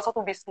untuk membuat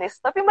satu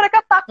bisnis, tapi mereka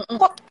Mm-mm.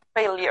 takut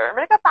failure,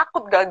 mereka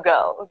takut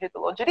gagal gitu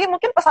loh. Jadi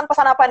mungkin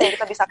pesan-pesan apa nih yang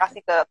kita bisa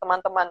kasih ke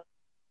teman-teman?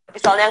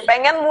 Misalnya yang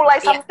pengen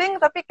mulai Iya.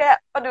 something tapi kayak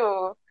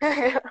aduh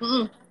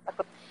Mm-mm.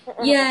 takut.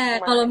 Ya,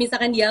 Gimana kalau nih?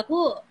 misalkan di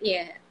aku,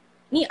 ya,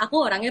 nih aku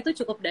orangnya tuh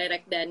cukup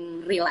direct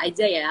dan real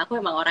aja ya. Aku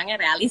emang orangnya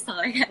realis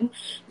soalnya kan.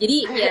 Jadi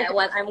ya,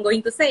 what I'm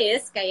going to say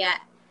is kayak,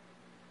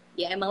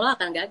 ya emang lo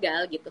akan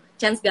gagal gitu.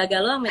 Chance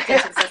gagal lo sama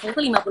chance suksesnya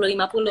itu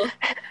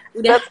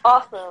 50-50. Udah. That's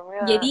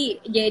awesome, yeah.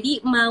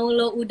 Jadi mau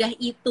lo udah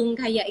hitung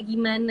kayak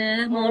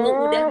gimana, mau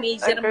lo udah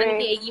measurement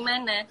Agree. kayak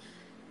gimana,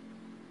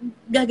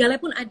 gagalnya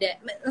pun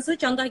ada. Maksudnya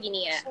contoh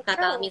gini ya, So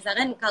kata true.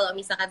 misalkan kalau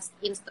misalkan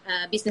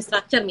business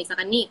structure,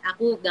 misalkan nih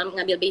aku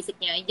ngambil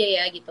basicnya aja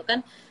ya gitu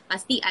kan,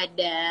 pasti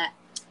ada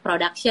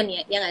production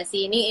ya nggak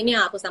sih, ini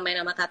yang aku samain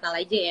nama kata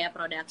aja ya,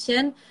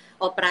 production,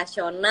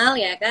 operasional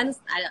ya kan,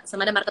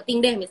 sama ada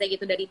marketing deh misalnya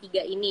gitu. Dari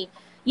tiga ini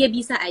ya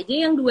bisa aja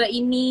yang dua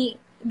ini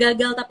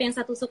gagal tapi yang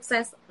satu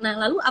sukses. Nah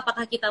lalu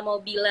apakah kita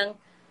mau bilang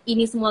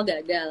ini semua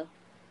gagal?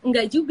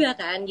 Enggak juga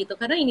kan gitu,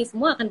 karena ini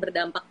semua akan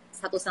berdampak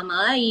satu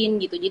sama lain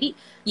gitu. Jadi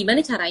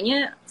gimana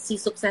caranya si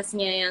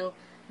suksesnya yang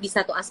di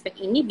satu aspek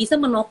ini bisa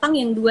menopang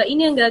yang dua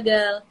ini yang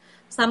gagal.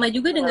 Sama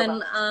juga Benar dengan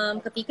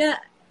banget. ketika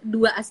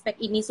dua aspek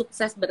ini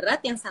sukses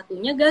berat, yang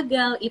satunya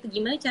gagal, itu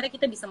gimana cara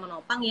kita bisa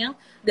menopang yang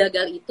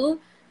gagal itu.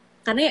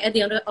 Karena at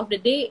the end of the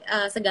day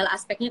segala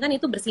aspeknya kan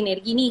itu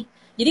bersinergi nih.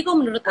 Jadi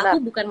kalau menurut Benar. aku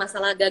bukan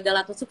masalah gagal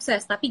atau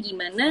sukses, tapi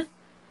gimana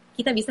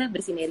kita bisa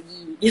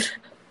bersinergi gitu.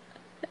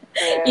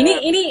 Yeah. I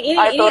Ini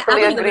aku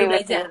totally juga agree baru with you.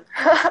 belajar.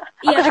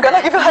 Iya Aku juga kan?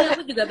 lagi Ini belajar.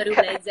 aku juga baru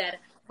belajar.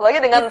 Lagi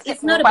dengan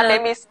It's not about,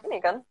 pandemi ini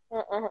kan.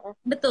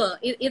 betul.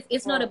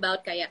 It's not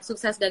about kayak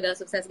sukses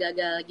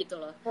gagal gitu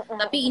loh.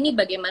 Tapi ini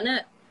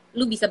bagaimana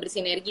lu bisa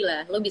bersinergi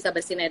lah. Lu bisa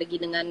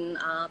bersinergi dengan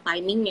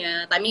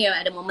timingnya. Timing ya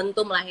ada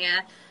momentum lah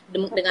ya.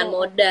 Dengan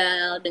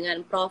modal,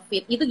 dengan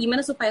profit. Itu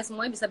gimana supaya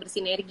semuanya bisa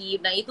bersinergi.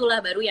 Nah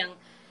itulah baru yang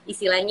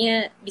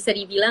istilahnya bisa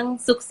dibilang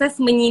sukses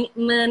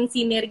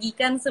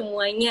mensinergikan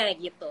semuanya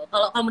gitu.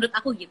 Kalau menurut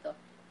aku gitu.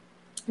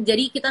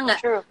 Jadi kita nggak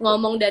True.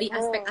 ngomong dari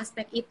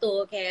aspek-aspek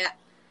itu, kayak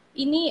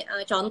ini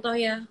contoh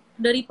ya,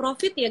 dari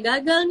profit ya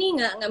gagal nih,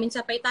 nggak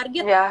mencapai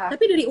target, Ya.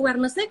 tapi dari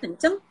awareness-nya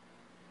kenceng,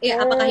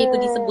 ya apakah itu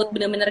disebut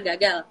benar-benar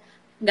gagal?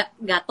 Nggak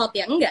gatot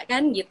ya, enggak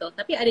kan gitu.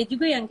 Tapi ada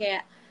juga yang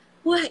kayak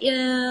wah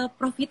ya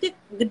profitnya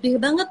gede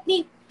banget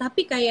nih,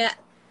 tapi kayak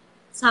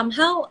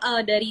somehow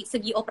dari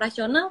segi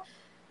operasional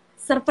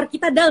server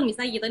kita down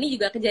misalnya gitu. Ini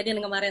juga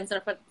kejadian kemarin,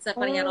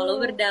 servernya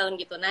rollover down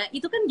gitu. Nah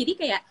itu kan jadi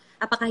kayak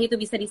apakah itu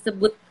bisa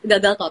disebut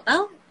gagal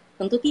total?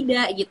 Tentu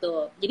tidak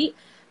gitu. Jadi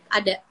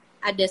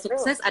ada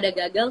sukses, ada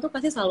gagal tuh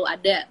pasti selalu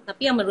ada.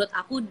 Tapi yang menurut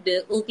aku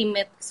the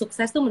ultimate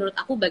sukses tuh menurut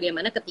aku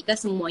bagaimana ketika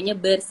semuanya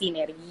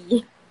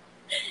bersinergi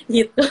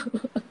gitu.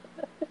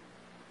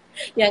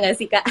 Ya nggak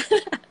sih Kak?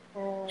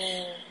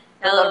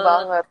 Bener Kalau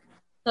banget.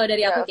 kalau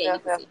dari aku Yes, kayak yes,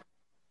 gitu yes. sih.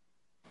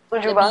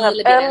 Setuju banget.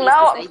 Lebih And realistis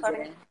now I'm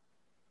aja.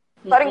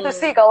 starting to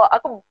see, kalau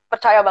aku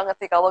percaya banget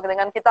sih kalau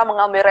dengan kita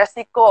mengambil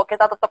resiko,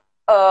 kita tetap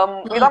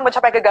kita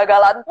mencapai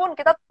kegagalan pun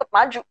kita tetap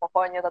maju,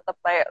 pokoknya tetap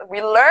kayak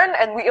we learn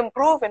and we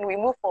improve and we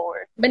move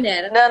forward.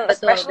 Benar, Dan betul,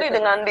 especially betul.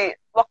 dengan di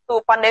waktu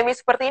pandemi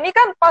seperti ini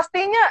kan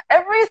pastinya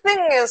everything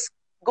is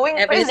going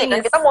crazy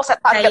kan, kita mau set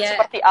target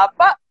seperti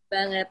apa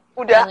banget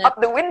udah banget. up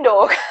the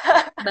window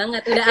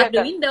Banget udah up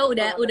the window,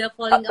 udah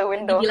falling up,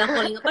 dibilang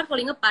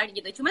falling apart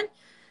gitu. Cuman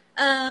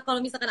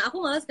kalau misalkan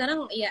aku malah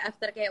sekarang ya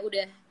after kayak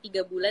udah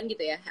 3 bulan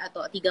gitu ya,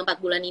 atau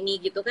 3-4 bulan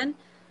ini gitu kan,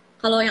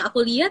 kalau yang aku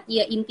lihat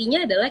ya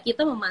intinya adalah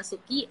kita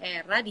memasuki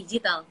era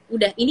digital.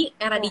 Udah ini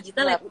era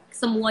digital yang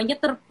semuanya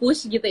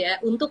terpush gitu ya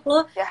untuk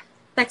lo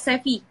tech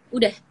savvy.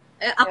 Udah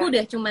aku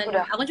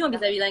aku cuma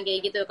bisa bilang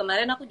kayak gitu.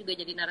 Kemarin aku juga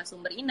jadi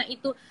narasumber Ina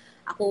itu,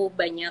 aku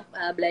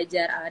banyak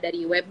belajar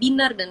dari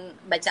webinar dan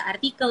baca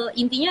artikel.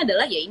 Intinya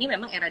adalah ya ini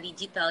memang era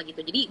digital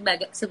gitu. Jadi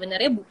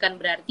sebenarnya bukan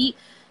berarti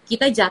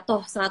kita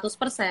jatuh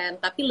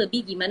 100%, tapi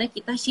lebih gimana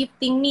kita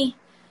shifting nih.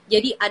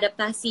 Jadi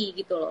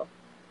adaptasi gitu loh.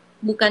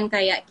 Bukan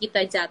kayak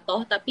kita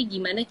jatuh, tapi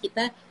gimana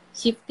kita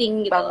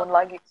shifting gitu bangun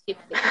loh. lagi.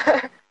 Shifting.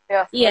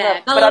 Yes,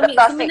 Iya, kalau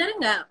sebenarnya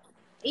nggak,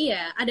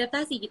 iya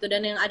adaptasi gitu.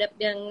 Dan yang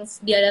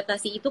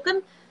diadaptasi itu kan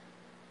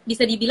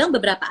bisa dibilang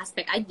beberapa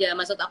aspek aja.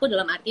 Maksud aku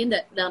dalam artian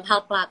dalam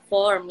hal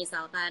platform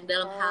misalkan,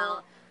 dalam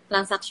hal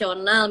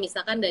transaksional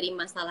misalkan, dari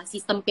masalah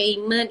sistem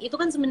payment itu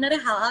kan sebenarnya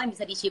hal-hal yang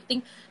bisa di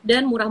shifting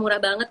dan murah-murah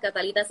banget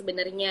kata Talita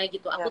sebenarnya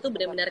gitu. Aku tuh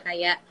benar-benar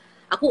kayak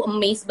aku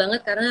amazed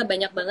banget karena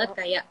banyak banget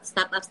kayak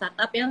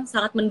startup yang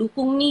sangat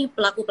mendukung nih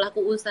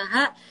pelaku-pelaku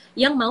usaha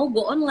yang mau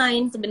go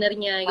online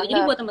sebenarnya gitu.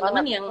 Jadi buat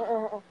teman-teman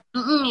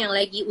yang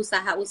lagi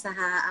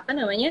usaha-usaha apa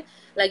namanya,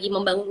 lagi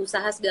membangun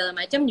usaha segala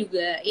macam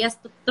juga ya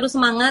terus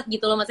semangat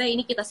gitu loh. Maksudnya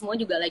ini kita semua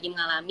juga lagi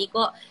mengalami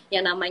kok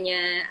yang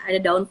namanya ada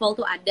downfall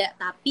tuh ada,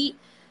 tapi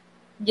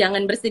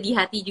jangan bersedih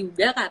hati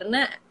juga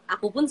karena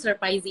aku pun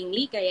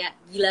surprisingly kayak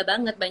gila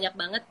banget, banyak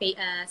banget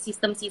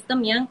sistem-sistem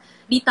yang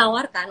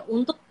ditawarkan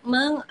untuk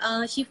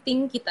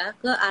shifting kita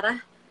ke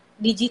arah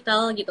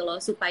digital gitu loh,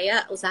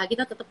 supaya usaha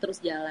kita tetap terus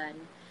jalan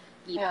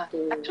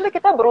gitu. Actually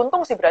kita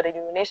beruntung sih berada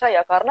di Indonesia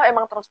ya, karena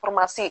emang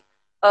transformasi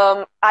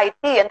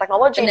IT and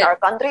technology in our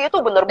country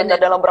itu benar-benar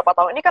dalam beberapa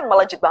tahun ini kan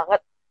melejit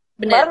banget.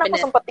 Kemarin aku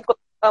sempat ikut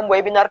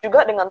webinar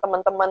juga dengan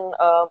teman-teman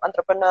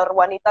entrepreneur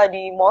wanita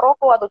di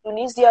Maroko atau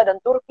Tunisia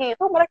dan Turki.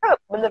 Itu mereka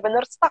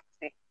benar-benar stuck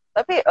sih,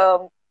 tapi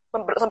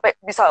sampai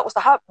bisa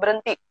usaha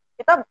berhenti.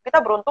 Kita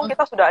beruntung,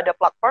 kita sudah ada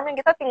platform yang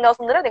kita tinggal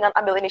sebenarnya dengan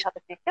ambil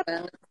inisiatif dikit,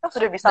 kita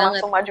sudah bisa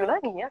langsung maju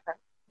lagi ya kan.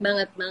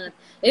 Banget.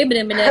 Jadi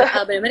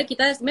benar-benar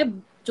kita sebenarnya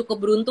cukup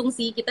beruntung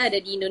sih kita ada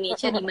di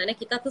Indonesia, di mana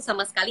kita tuh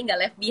sama sekali nggak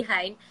left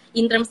behind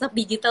in terms of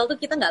digital tuh,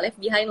 kita nggak left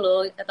behind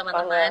loh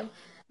teman-teman.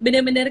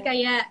 Bener-bener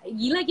kayak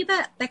gila,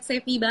 kita tech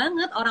savvy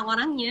banget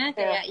orang-orangnya,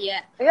 kayak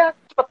ya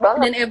cepet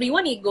banget. Dan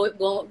everyone nih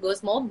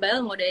goes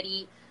mobile, mau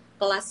dari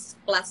kelas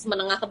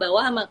menengah ke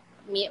bawah sama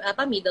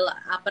middle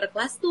upper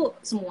class tuh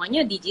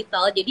semuanya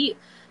digital. Jadi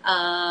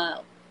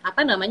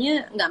apa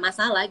namanya, nggak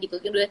masalah gitu.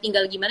 Udah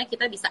tinggal gimana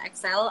kita bisa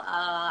excel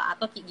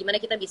atau gimana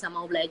kita bisa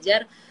mau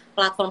belajar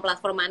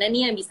platform-platform mana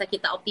nih yang bisa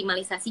kita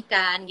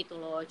optimalisasikan gitu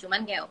loh.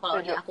 Cuman kayak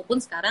kalau aku pun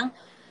sekarang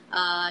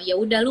ya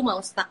udah, lu mau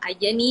stuck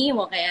aja nih,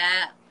 mau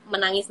kayak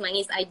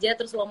menangis-nangis aja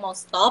terus lo mau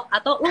stop,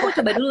 atau lo mau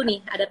coba dulu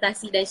nih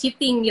adaptasi dan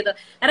shifting gitu.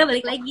 Karena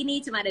balik lagi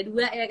nih cuma ada 2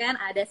 ya kan,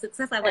 ada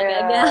sukses sama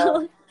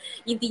gagal.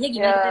 Intinya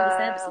gimana kita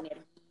bisa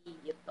bersinergi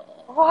gitu.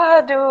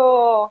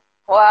 Waduh,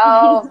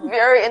 wow,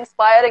 very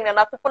inspiring, dan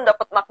aku pun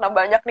dapat makna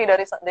banyak nih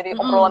dari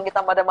obrolan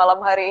kita pada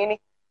malam hari ini.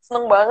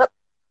 Seneng banget.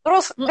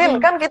 Terus Din,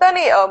 kan kita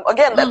nih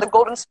again at the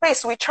golden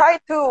space we try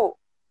to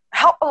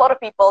help a lot of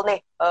people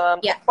nih.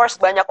 Of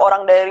course banyak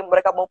orang dari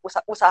mereka mau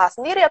usaha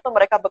sendiri atau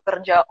mereka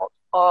bekerja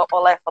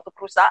oleh suatu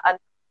perusahaan,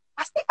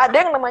 pasti ada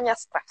yang namanya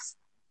stres.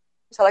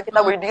 Misalnya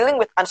kita we're dealing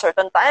with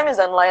uncertain times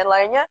dan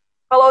lain-lainnya.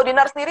 Kalau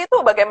Dinar sendiri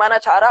tuh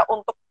bagaimana cara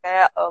untuk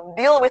kayak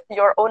deal with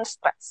your own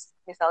stress,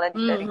 misalnya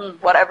dari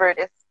whatever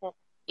it is?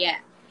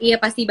 Iya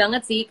pasti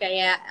banget sih,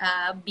 kayak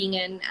being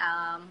an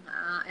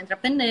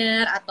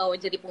entrepreneur atau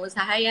jadi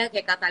pengusaha ya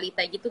kayak Kak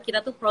Talita gitu, kita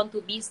tuh prone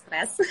to be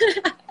stress.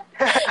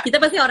 Kita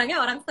pasti orangnya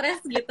orang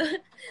stres gitu.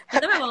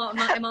 Kita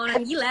emang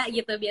orang gila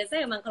gitu.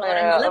 Biasanya emang kalau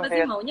orang gila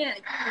pasti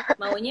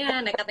maunya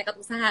nekat-nekat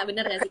usaha,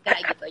 bener gak sih Kak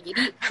gitu.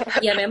 Jadi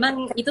ya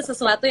memang itu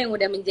sesuatu yang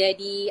udah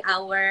menjadi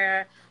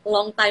our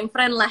long time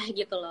friend lah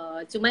gitu loh.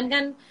 Cuman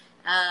kan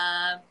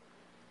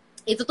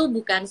itu tuh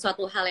bukan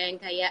suatu hal yang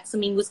kayak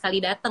seminggu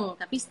sekali datang,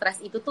 tapi stres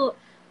itu tuh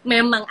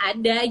memang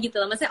ada gitu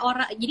loh. Maksudnya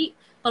orang, jadi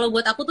kalau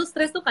buat aku tuh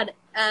stres tuh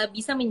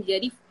bisa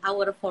menjadi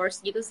our force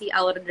gitu sih,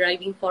 our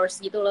driving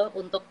force gitu loh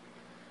untuk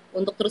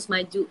terus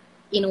maju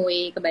in a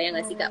way. Kebayang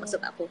gak sih Kak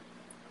maksud aku?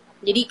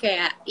 Jadi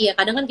kayak ya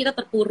kadang kan kita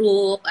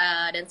terpuruk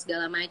dan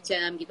segala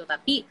macam gitu,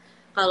 tapi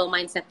kalau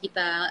mindset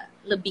kita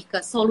lebih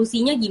ke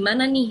solusinya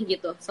gimana nih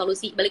gitu,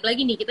 solusi balik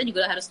lagi nih, kita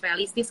juga harus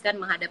realistis kan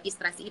menghadapi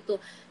stres itu.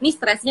 Nih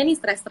stresnya nih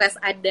stres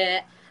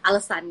ada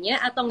alasannya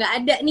atau nggak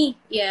ada nih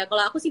ya.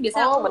 Kalau aku sih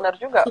biasa aku Benar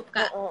juga.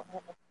 suka,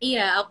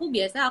 iya aku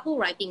biasa aku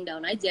writing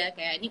down aja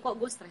kayak ini kok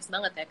gue stres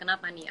banget ya,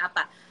 kenapa nih,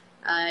 apa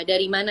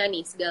dari mana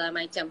nih segala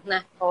macam.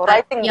 Nah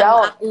Writing yang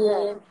down. aku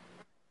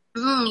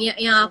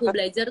yang aku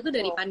belajar tuh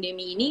dari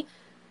pandemi ini,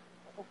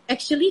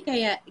 actually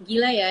kayak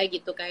gila ya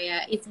gitu,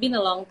 kayak it's been a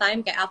long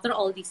time, kayak after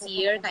all this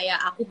year kayak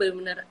aku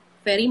benar-benar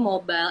very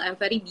mobile, I'm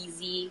very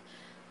busy,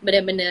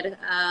 benar-benar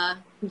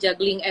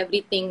juggling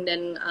everything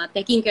dan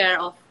taking care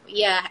of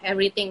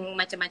everything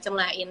macam-macam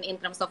lah in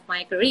terms of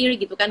my career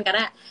gitu kan,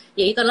 karena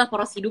ya itu adalah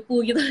poros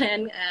hidupku gitu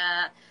kan,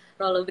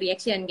 role of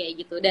reaction kayak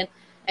gitu. Dan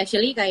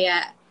actually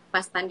kayak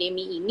pas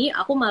pandemi ini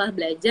aku malah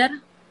belajar,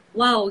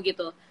 wow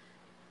gitu,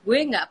 gue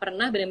nggak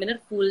pernah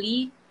benar-benar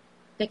fully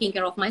taking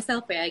care of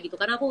myself ya gitu,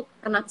 karena aku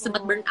pernah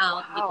sempat burn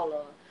out gitu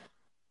loh.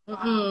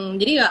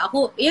 Jadi ya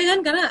aku, iya kan,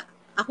 karena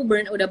aku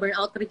udah burn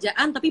out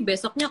kerjaan, tapi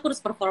besoknya aku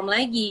harus perform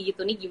lagi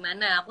gitu nih,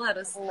 gimana aku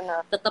harus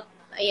Benar. tetap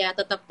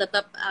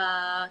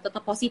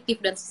tetap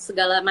positif dan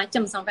segala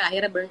macam sampai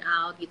akhirnya burn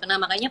out gitu.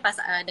 Nah makanya pas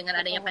dengan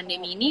adanya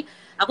pandemi ini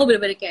aku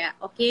benar-benar kayak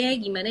oke,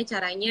 gimana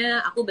caranya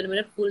aku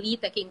benar-benar fully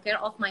taking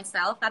care of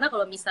myself, karena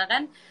kalau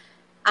misalkan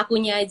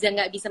akunya aja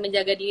nggak bisa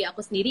menjaga diri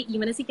aku sendiri,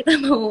 gimana sih kita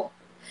mau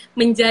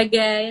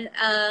menjaga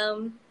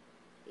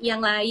yang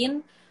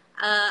lain,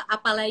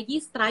 apalagi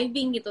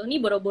striving gitu.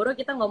 Ini boro-boro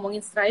kita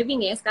ngomongin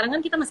striving ya. Sekarang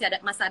kan kita masih ada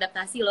masa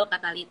adaptasi loh,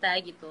 Kak Talita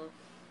gitu.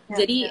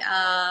 Jadi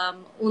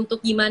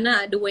untuk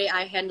gimana the way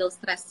I handle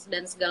stress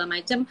dan segala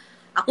macam,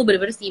 aku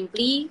benar-benar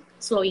simply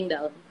slowing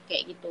down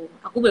kayak gitu.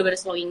 Aku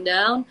benar-benar slowing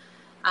down.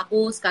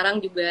 Aku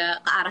sekarang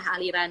juga ke arah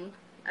aliran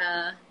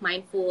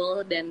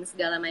mindful dan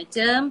segala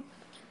macam.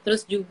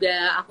 Terus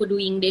juga aku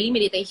doing daily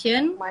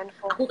meditation.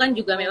 Mindful. Aku kan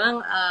juga memang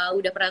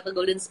udah pernah ke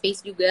Golden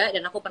Space juga,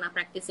 dan aku pernah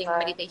practicing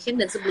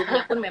meditation, dan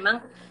sebelumnya pun memang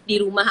di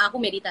rumah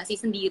aku meditasi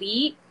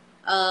sendiri.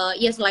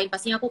 Ya selain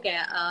pastinya aku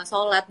kayak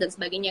sholat dan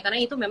sebagainya, karena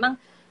itu memang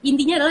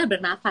intinya adalah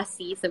bernafas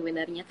sih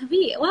sebenarnya.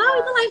 Tapi wow,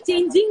 itu life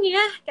changing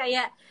ya,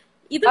 kayak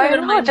itu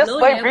benar-benar mind Just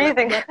blown by ya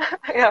breathing. buat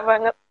Ya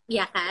banget.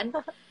 ya kan,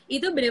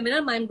 itu benar-benar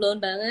mind blown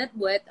banget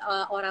buat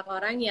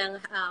orang-orang yang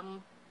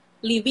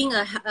living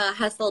a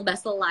hustle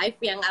bustle life,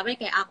 yang apa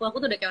kayak aku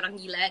tuh udah kayak orang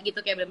gila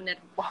gitu, kayak benar-benar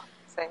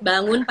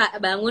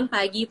bangun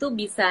pagi tuh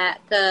bisa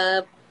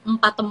ke 4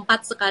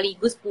 tempat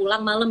sekaligus,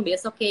 pulang malam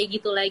besok kayak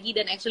gitu lagi.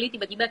 Dan actually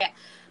tiba-tiba kayak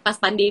pas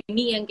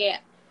pandemi yang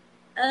kayak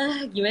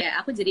gimana ya,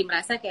 aku jadi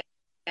merasa kayak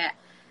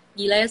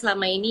gila ya,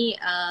 selama ini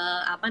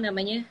apa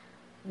namanya,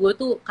 gue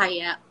tuh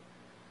kayak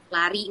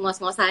lari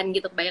ngos-ngosan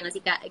gitu, kebayang gak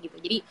sih Kak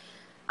gitu. Jadi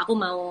aku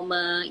mau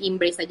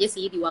me-embrace aja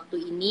sih di waktu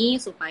ini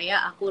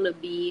supaya aku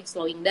lebih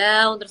slowing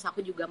down, terus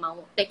aku juga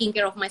mau taking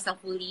care of myself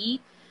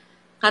fully,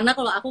 karena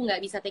kalau aku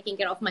nggak bisa taking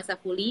care of myself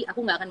fully,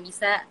 aku nggak akan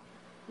bisa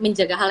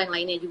menjaga hal yang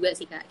lainnya juga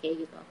sih Kak,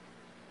 kayak gitu.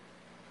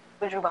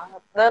 Setuju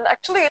banget. Dan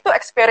actually itu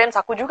experience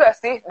aku juga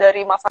sih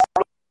dari masa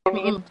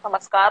pandemi itu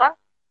sama sekarang.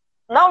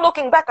 Now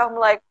looking back, I'm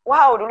like,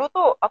 wow, dulu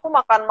tuh aku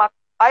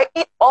I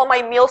eat all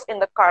my meals in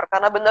the car,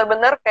 karena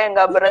benar-benar kayak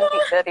nggak berhenti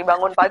dari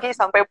bangun pagi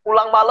sampai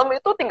pulang malam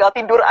itu tinggal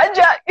tidur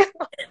aja gitu.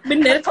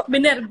 Bener.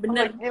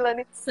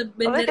 Gila nih.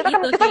 Sebener Kita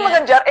itu kayak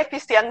mengejar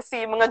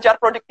efisiensi, mengejar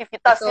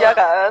produktivitas, betul, ya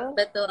kan?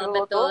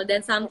 betul.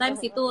 Dan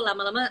sometimes itu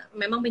lama-lama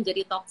memang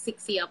menjadi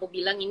toxic sih. Aku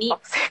bilang ini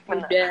toxic,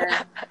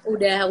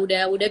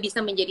 udah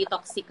bisa menjadi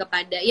toxic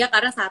kepada, ya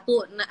karena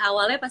satu,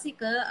 awalnya pasti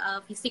ke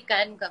fisik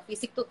kan, ke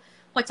fisik tuh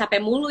kok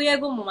capek mulu ya,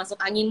 gue mau masuk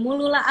angin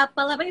mulu lah,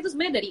 apalah, itu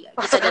sebenarnya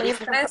dari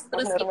stres,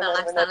 terus kita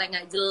lifestyle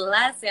nggak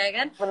jelas ya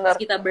kan, terus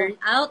kita burn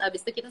out,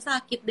 abis itu kita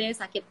sakit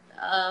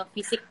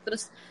fisik,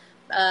 terus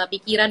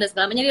pikiran dan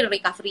segala macam, jadi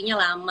recovery-nya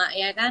lama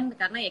ya kan,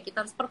 karena ya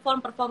kita harus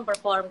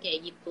perform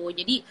kayak gitu.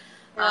 Jadi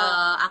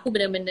aku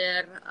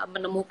benar-benar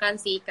menemukan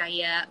sih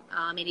kayak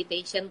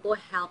meditation tuh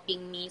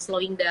helping me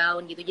slowing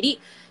down gitu. Jadi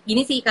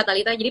gini sih Kak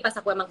Talita, jadi pas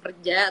aku emang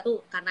kerja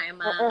tuh, karena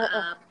emang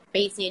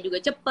pace-nya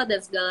juga cepat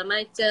dan segala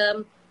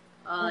macem,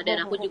 dan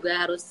aku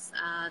juga harus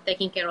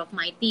taking care of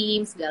my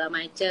team segala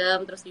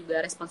macem, terus juga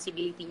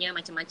responsibility-nya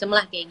macem-macem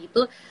lah kayak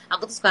gitu.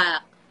 Aku tuh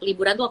suka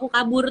liburan tuh aku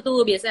kabur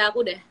tuh, biasanya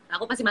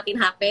aku pasti matiin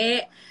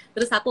HP,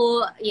 terus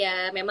aku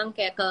ya memang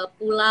kayak ke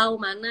pulau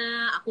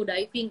mana, aku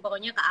diving,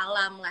 pokoknya ke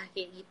alam lah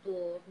kayak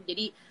gitu.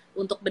 Jadi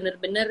untuk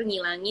bener-bener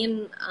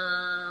ngilangin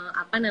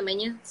apa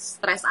namanya,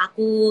 stres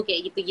aku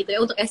kayak gitu-gitu ya,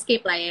 untuk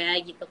escape lah ya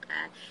gitu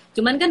kan.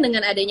 Cuman kan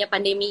dengan adanya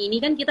pandemi ini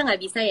kan kita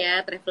nggak bisa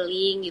ya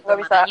traveling gitu,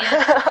 makanya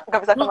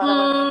nggak bisa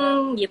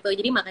kemana-mana gitu.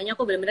 Jadi makanya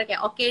aku benar-benar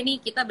kayak oke nih,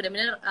 kita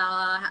benar-benar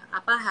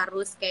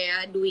harus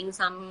kayak doing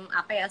some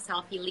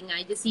self healing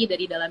aja sih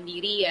dari dalam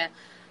diri ya,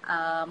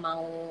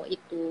 mau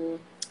itu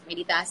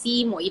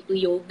meditasi, mau itu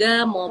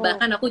yoga, mau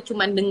bahkan aku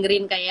cuman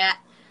dengerin kayak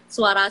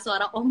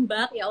suara-suara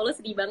ombak. Ya Allah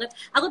sedih banget.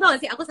 Aku tau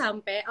gak sih, aku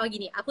sampai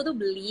gini, aku tuh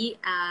beli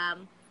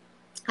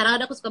karena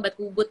ada aku suka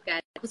banget ke Ubud kan,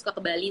 aku suka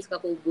ke Bali, suka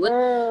ke Ubud,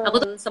 aku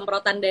tuh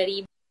semprotan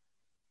dari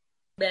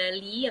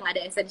Bali yang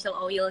ada essential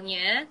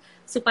oilnya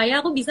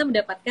supaya aku bisa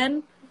mendapatkan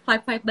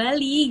vibe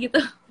Bali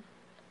gitu.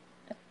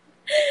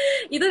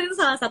 itu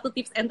salah satu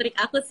tips and trick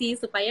aku sih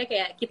supaya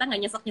kayak kita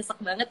nggak nyesek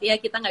banget ya,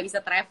 kita nggak bisa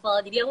travel,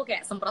 jadi aku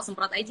kayak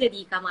semprot aja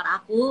di kamar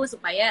aku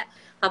supaya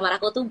kamar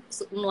aku tuh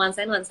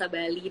nuansa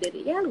Bali, dan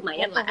ya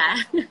lumayan lah.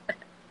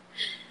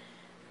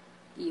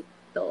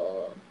 Gitu.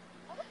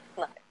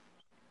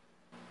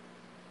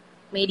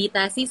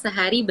 Meditasi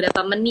sehari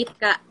berapa menit,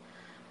 Kak?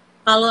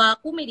 Kalau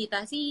aku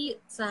meditasi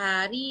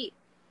sehari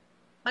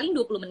paling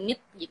 20 menit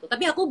gitu.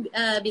 Tapi aku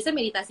bisa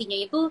meditasinya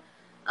itu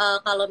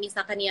kalau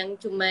misalkan yang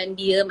cuman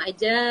diem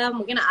aja,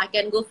 mungkin I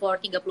can go for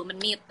 30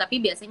 menit.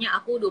 Tapi biasanya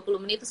aku 20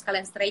 menit itu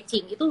sekalian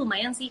stretching. Itu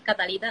lumayan sih, Kak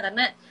Talita,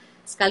 karena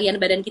sekalian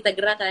badan kita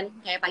gerak kan.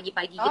 Kayak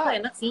pagi-pagi gitu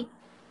enak sih.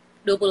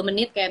 20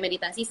 menit kayak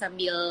meditasi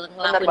sambil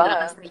ngelakuin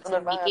gerakan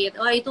stretching dikit.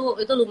 Wah,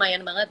 itu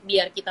lumayan banget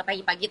biar kita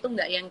pagi-pagi tuh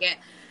nggak yang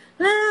kayak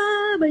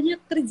banyak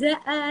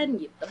kerjaan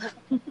gitu.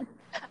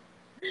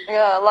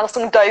 Ya,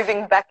 langsung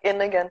diving back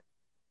in again.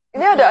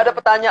 Ini ada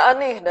pertanyaan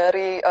nih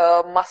dari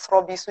Mas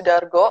Robi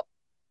Sudargo.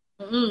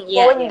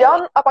 Slowing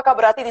down, apakah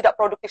berarti tidak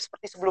produktif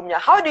seperti sebelumnya?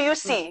 How do you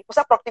see?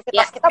 Pusat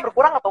produktivitas kita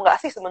berkurang atau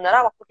enggak sih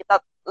sebenarnya waktu kita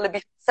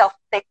lebih self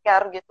take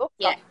care gitu?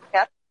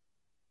 Self-care?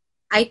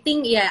 I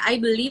think I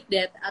believe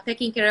that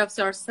taking care of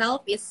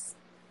yourself is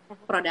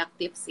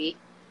productive sih.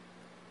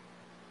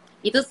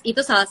 Itu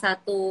salah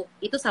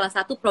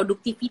satu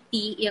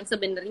productivity yang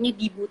sebenarnya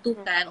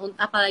dibutuhkan,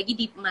 apalagi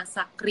di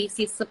masa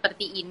krisis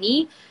seperti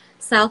ini.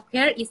 Self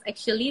care is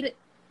actually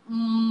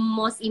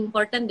most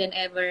important than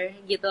ever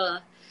gitu loh.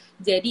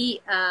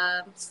 Jadi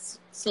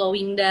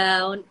slowing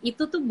down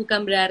itu tuh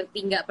bukan berarti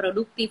nggak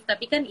produktif,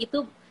 tapi kan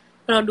itu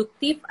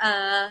produktif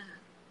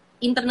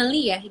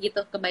internally ya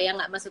gitu. Kebayang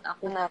nggak maksud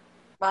aku? Benar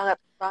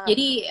banget.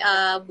 Jadi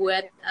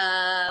buat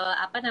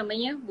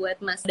buat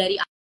Mas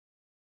dari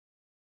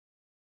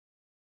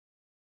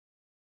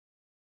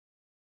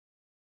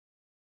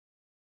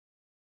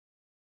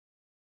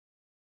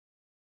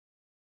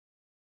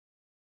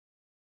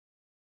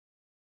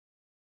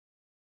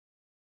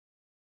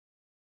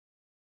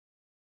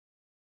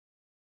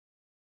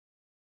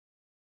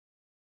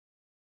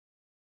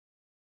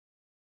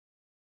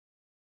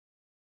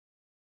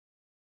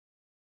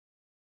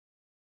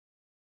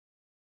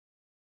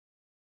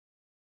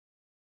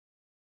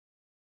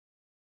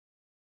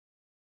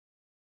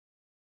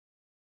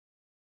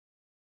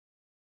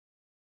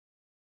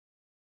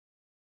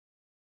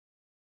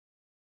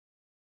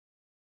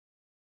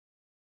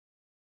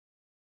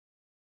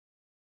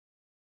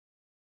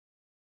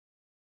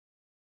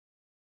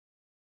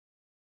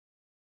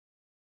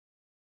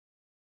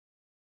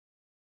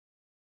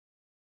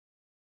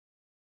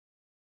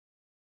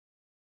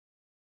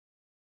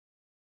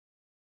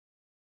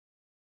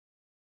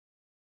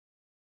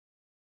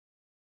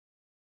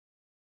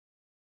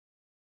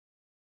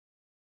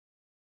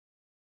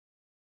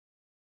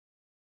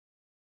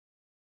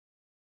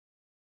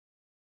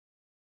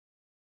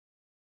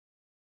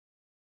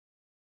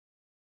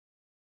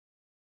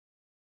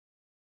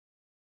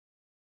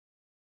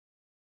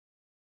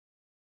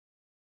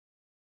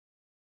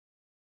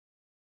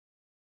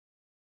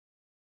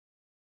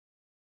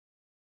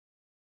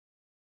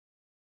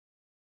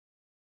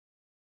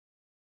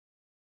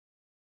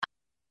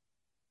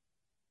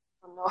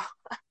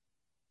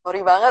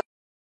Sorry banget.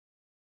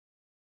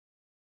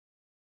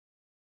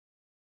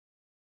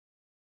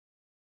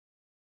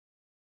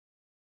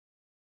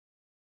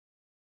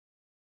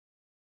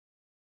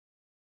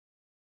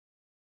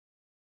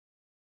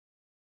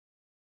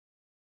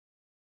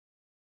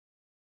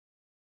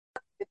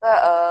 Kita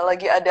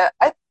lagi ada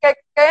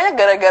kayaknya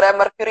gara-gara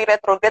Mercury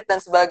retrograde dan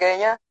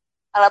sebagainya,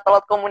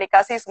 alat-alat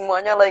komunikasi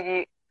semuanya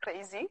lagi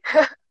crazy.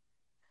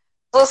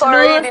 So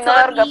sorry,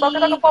 Dinar, gak tau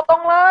kita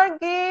kepotong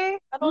lagi.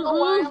 I don't know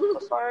why, I'm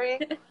so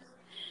sorry.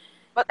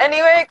 But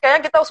anyway,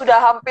 kayaknya kita sudah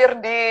hampir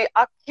di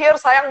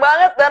akhir. Sayang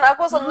banget, dan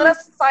aku sebenarnya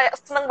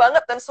seneng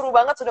banget dan seru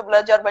banget, sudah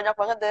belajar banyak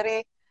banget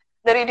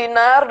dari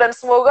Dinar, dan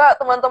semoga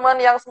teman-teman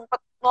yang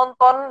sempat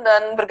nonton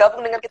dan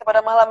bergabung dengan kita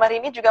pada malam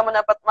hari ini juga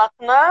mendapat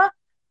makna,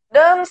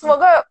 dan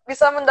semoga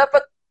bisa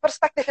mendapat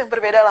perspektif yang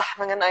berbeda lah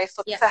mengenai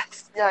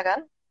sukses, ya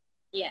kan?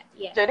 Iya.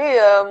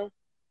 Jadi,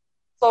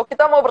 so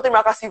kita mau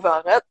berterima kasih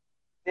banget,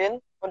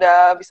 Din,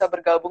 udah bisa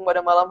bergabung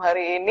pada malam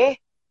hari ini.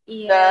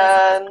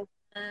 Dan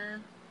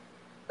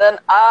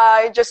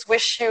I just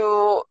wish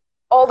you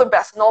all the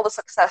best and all the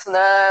success,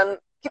 and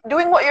keep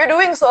doing what you're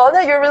doing.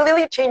 Soalnya you're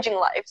really changing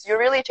lives.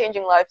 You're really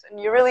changing lives, and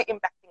you're really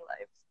impacting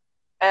lives.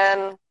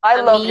 And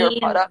I love your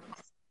product.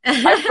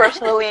 I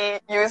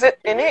personally use it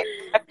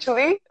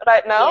actually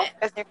right now,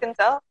 as you can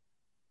tell.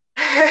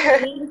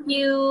 Thank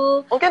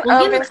you. Mungkin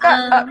Vinska,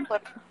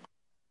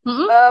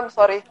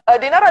 sorry.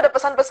 Dinar, ada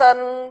pesan-pesan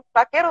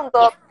terakhir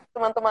untuk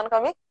teman-teman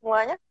kami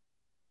semuanya?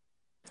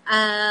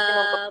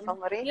 Mungkin untuk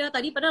summary. Ya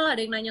tadi padahal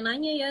ada yang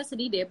nanya-nanya ya,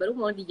 sedih deh, baru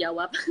mau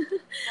dijawab.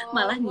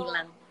 Malah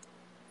ngilang.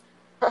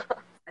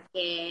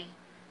 Oke.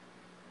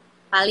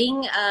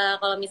 Paling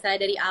kalau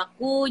misalnya dari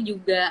aku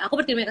juga, aku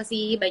berterima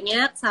kasih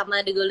banyak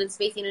sama The Golden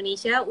Space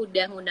Indonesia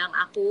udah ngundang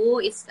aku,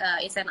 is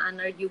an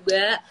honor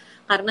juga,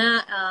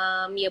 karena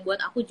ya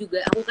buat aku juga,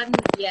 aku kan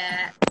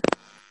ya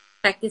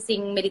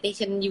practicing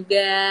meditation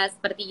juga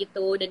seperti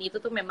itu, dan itu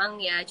tuh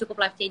memang ya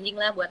cukup life changing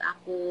lah buat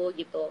aku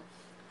gitu.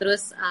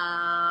 Terus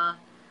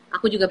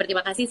aku juga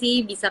berterima kasih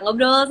sih bisa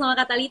ngobrol sama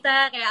Kak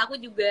Talita, kayak aku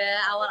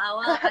juga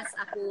awal-awal pas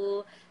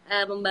aku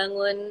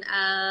membangun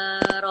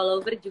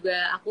rollover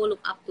juga aku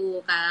look up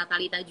to Kak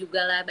Talita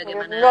juga lah, Enggak,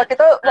 bagaimana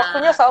kita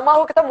waktunya sama,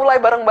 kita mulai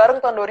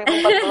bareng-bareng tahun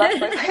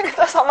 2014.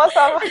 Kita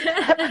sama-sama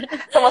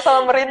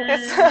sama-sama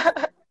merintis.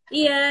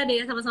 iya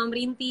deh, sama-sama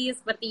merintis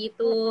seperti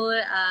itu.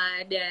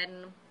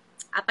 Dan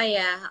apa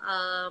ya,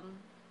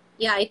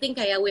 ya I think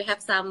kayak we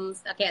have some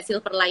kayak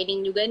silver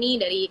lining juga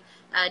nih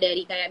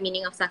dari kayak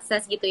meaning of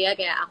success gitu ya,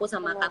 kayak aku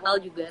sama Katal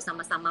juga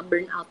sama-sama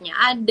burnout-nya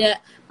ada,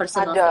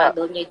 personal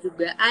struggle-nya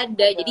juga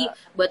ada. Jadi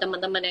buat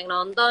teman-teman yang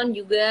nonton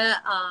juga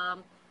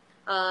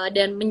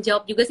dan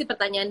menjawab juga sih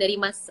pertanyaan dari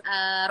Mas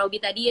Robi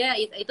tadi ya,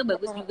 itu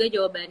bagus juga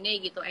jawabannya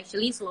gitu.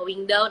 Actually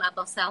slowing down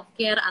atau self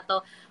care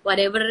atau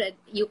whatever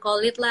you call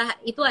it lah,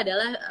 itu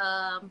adalah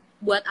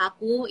buat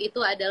aku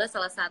itu adalah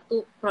salah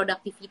satu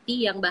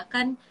productivity yang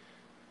bahkan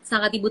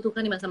sangat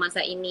dibutuhkan di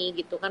masa-masa ini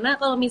gitu. Karena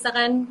kalau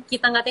misalkan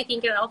kita nggak taking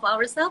care of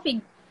ourselves,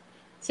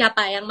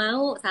 siapa yang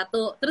mau?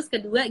 Satu. Terus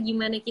kedua,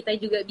 gimana kita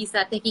juga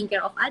bisa taking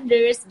care of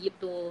others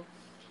gitu.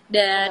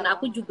 Dan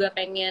aku juga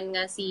pengen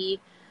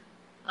ngasih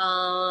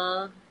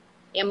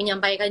yang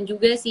menyampaikan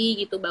juga sih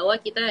gitu, bahwa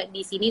kita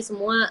di sini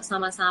semua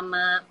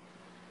sama-sama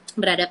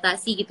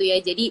beradaptasi gitu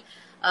ya. Jadi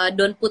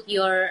don't put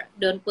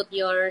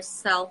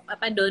yourself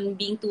don't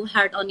being too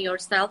hard on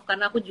yourself,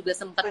 karena aku juga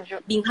sempat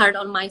being hard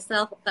on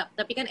myself,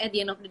 tapi kan at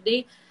the end of the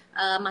day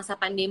masa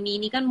pandemi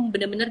ini kan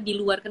benar-benar di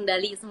luar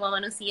kendali semua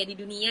manusia di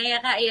dunia ya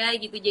Kak ya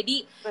gitu.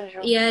 Jadi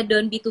ya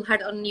don't be too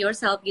hard on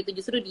yourself gitu.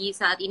 Justru di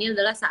saat ini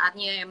adalah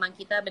saatnya emang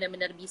kita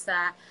benar-benar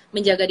bisa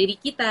menjaga diri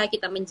kita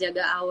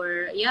menjaga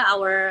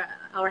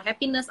our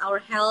happiness, our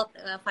health,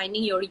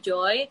 finding your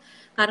joy,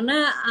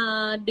 karena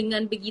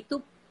dengan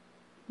begitu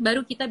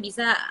baru kita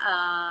bisa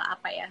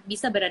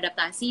bisa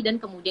beradaptasi, dan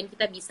kemudian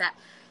kita bisa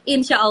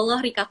insya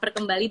Allah recover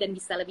kembali dan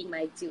bisa lebih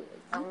maju.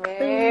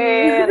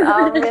 Amin,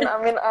 amin,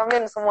 amin,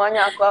 amin.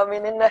 Semuanya aku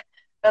aminin deh.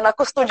 Dan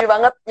aku setuju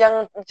banget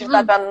yang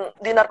diceritakan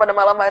Dinar pada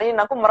malam hari ini.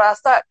 Aku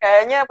merasa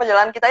kayaknya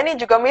perjalanan kita ini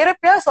juga mirip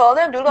ya.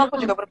 Soalnya dulu aku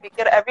juga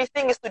berpikir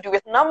everything is to do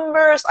with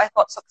numbers. I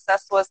thought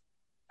success was,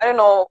 I don't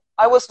know,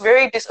 I was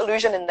very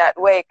disillusioned in that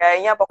way.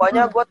 Kayaknya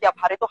pokoknya gue tiap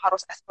hari tuh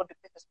harus as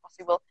productive as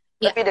possible.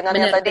 Tapi dengan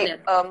yang tadi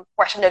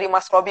question dari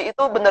Mas Robi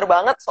itu bener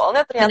banget.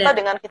 Soalnya ternyata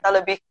dengan kita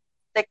lebih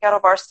take care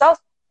of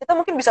ourselves, kita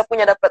mungkin bisa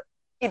dapat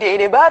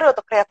ide-ide baru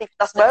atau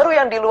kreativitas baru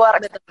yang di luar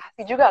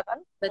ekspektasi juga kan?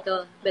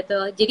 Betul.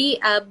 Jadi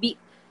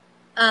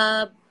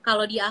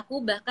kalau di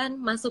aku bahkan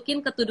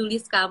masukin ke to-do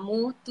list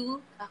kamu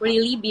to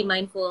really be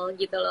mindful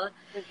gitu loh.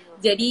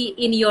 Jadi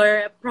in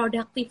your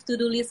productive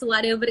to-do list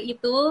whatever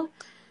itu,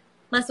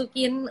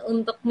 masukin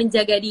untuk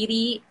menjaga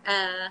diri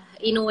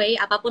in a way,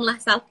 apapun lah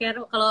self care.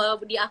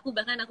 Kalau di aku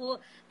bahkan aku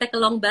take a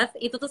long bath,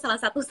 itu tuh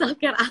salah satu self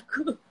care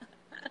aku.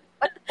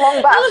 Long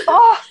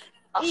bath,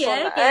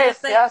 iya,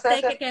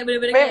 kayak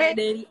bener-bener kayak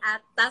dari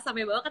atas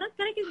sampai bawah, karena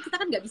kita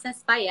kan nggak bisa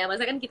spa ya,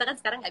 maksudnya kan kita kan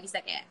sekarang nggak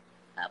bisa kayak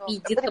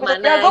pijit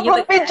kemana ya, gue gitu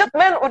belum pijet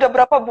men, udah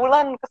berapa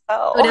bulan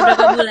kesel. Udah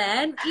berapa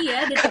bulan,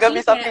 iya, dan nggak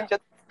bisa kayak,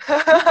 pijet.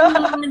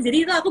 Jadi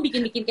itu aku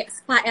bikin kayak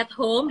spa at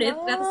home, dan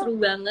itu ternyata seru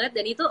banget,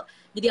 dan itu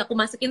jadi aku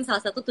masukin salah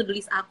satu to-do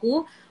list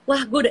aku.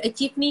 Wah, gue udah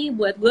achieve nih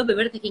buat gue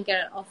bener-bener taking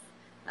care of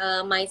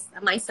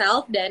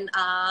myself, dan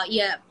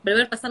ya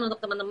bener-bener pesan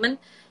untuk teman-teman,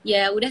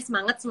 ya udah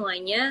semangat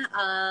semuanya.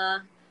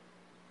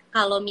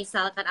 Kalau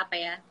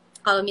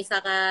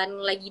misalkan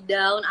lagi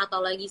down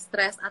atau lagi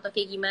stres atau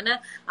kayak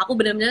gimana, aku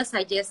benar-benar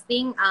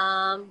suggesting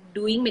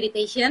doing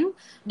meditation,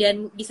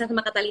 dan bisa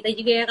sama Kak Talita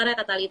juga ya, karena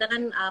Kak Talita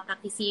kan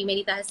praktisi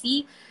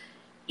meditasi.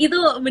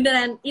 Itu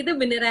beneran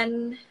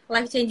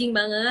life changing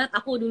banget.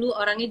 Aku dulu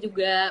orangnya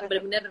juga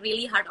benar-benar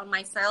really hard on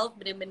myself,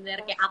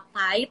 benar-benar kayak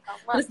uptight,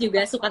 terus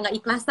juga suka nggak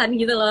ikhlasan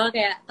gitu loh,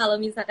 kayak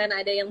kalau misalkan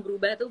ada yang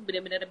berubah tuh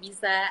benar-benar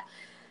bisa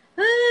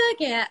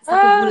kayak 1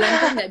 bulan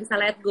tuh nggak bisa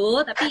let go.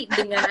 Tapi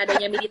dengan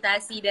adanya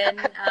meditasi dan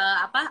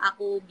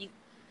aku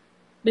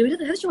bener-bener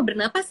ternyata cuma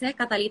bernapas ya,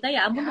 Kak Talita,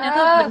 ya ampun,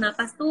 ternyata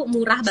bernapas tuh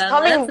murah banget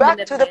coming back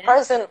to the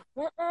present.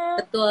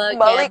 Betul,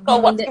 balik ke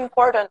what's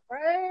important,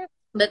 right?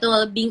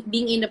 Betul,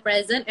 being in the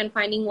present and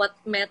finding what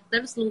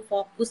matters. Lu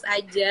fokus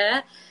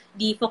aja,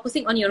 di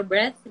focusing on your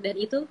breath, dan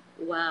itu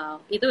wow,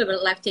 itu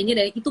bener life changer,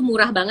 dan itu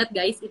murah banget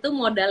guys. Itu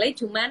modalnya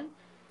cuman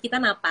kita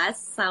napas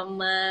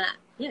sama,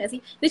 ya gak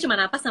sih? Itu cuma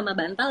napas sama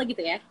bantal gitu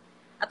ya.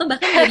 Atau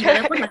bahkan ya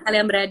dimanapun lah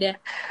kalian berada.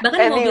 Bahkan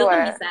di mobil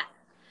pun bisa.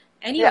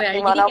 Anywhere, ya,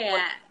 jadi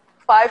kayak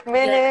 5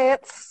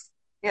 minutes.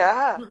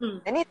 Ya,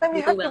 anytime you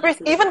have to breathe.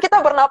 Even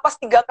kita bernapas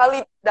 3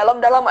 kali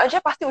dalam-dalam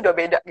aja pasti udah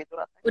beda gitu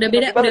lah. Udah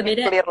beda.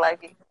 Clear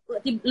lagi.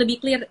 lebih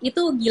clear.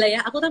 Itu gila ya,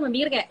 aku tuh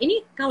memikir kayak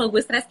ini kalau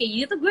gue stres kayak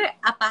gini tuh gue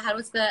apa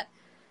harus ke,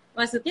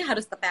 maksudnya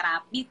harus ke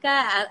terapi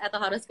kah atau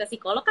harus ke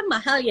psikolog, kan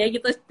mahal ya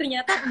gitu.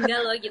 Ternyata enggak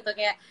loh gitu,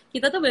 kayak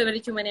kita tuh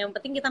benar-benar cuman yang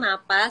penting kita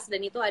napas,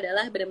 dan itu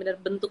adalah benar-benar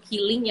bentuk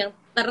healing yang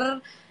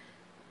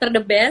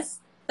the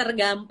best,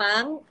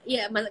 tergampang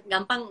ya,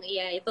 gampang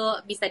ya, itu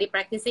bisa di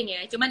practicing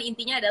ya, cuman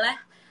intinya adalah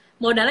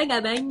modalnya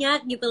nggak banyak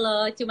gitu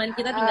loh, cuman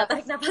kita tinggal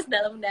tarik nafas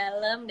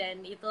dalam-dalam,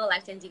 dan itu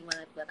life changing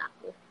banget buat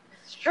aku.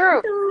 It's true.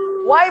 Gitu.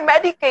 Why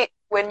medicate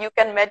when you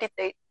can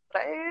meditate,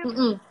 right?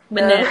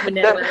 Bener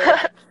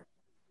banget.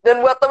 Dan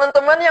buat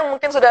teman-teman yang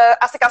mungkin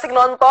sudah asik-asik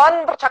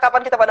nonton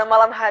percakapan kita pada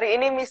malam hari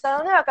ini,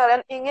 misalnya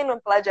kalian ingin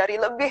mempelajari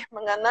lebih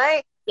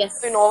mengenai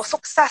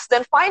sukses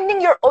dan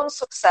finding your own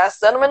success,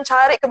 dan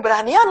mencari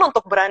keberanian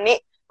untuk berani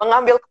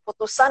mengambil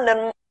keputusan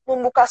dan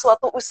membuka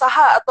suatu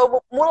usaha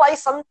atau mulai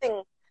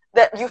something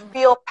that you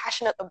feel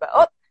passionate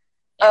about,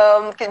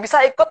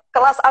 bisa ikut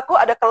kelas aku.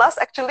 Ada kelas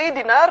actually,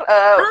 Dinar,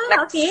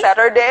 next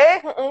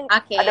Saturday.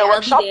 Ada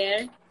workshop.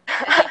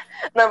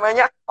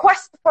 Namanya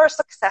Quest for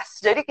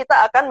Success. Jadi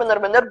kita akan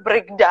benar-benar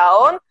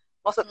breakdown.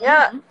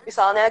 Maksudnya,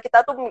 misalnya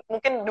kita tuh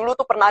mungkin dulu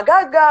tuh pernah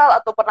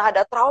gagal atau pernah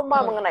ada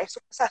trauma mengenai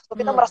sukses, atau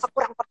kita merasa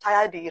kurang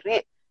percaya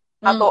diri,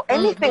 atau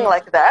anything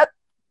like that.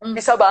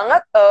 Bisa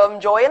banget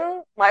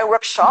join my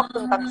workshop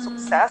tentang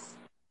sukses.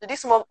 Jadi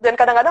dan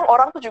kadang-kadang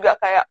orang tuh juga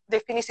kayak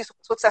definisi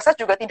suksesnya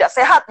juga tidak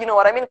sehat, you know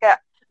what I mean?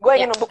 Kayak gue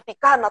ingin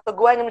membuktikan, atau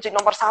gue ingin menjadi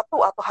nomor 1,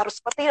 atau harus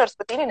seperti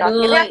ini. Nah,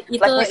 akhirnya,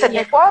 like we said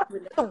before,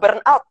 itu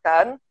burnout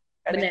kan?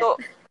 Dan itu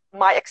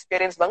my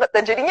experience banget.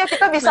 Dan jadinya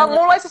kita bisa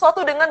mulai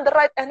sesuatu dengan the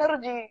right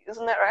energy,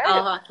 isn't that right?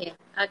 Oh,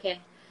 oke.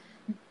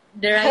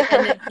 The right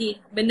energy.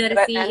 Bener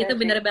sih, energy. Itu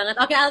bener banget.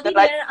 Oke, I'll be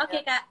there.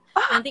 Oke, Kak.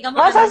 Nanti kamu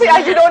masa sih,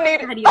 I don't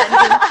need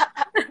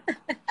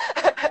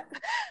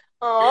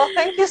Oh,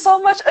 thank you so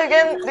much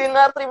again,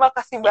 Dinar. Terima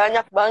kasih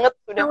banyak banget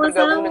sudah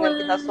bergabung dengan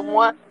kita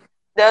semua.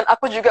 Dan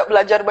aku juga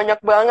belajar banyak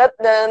banget,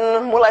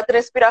 dan mulai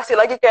terinspirasi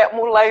lagi, kayak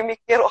mulai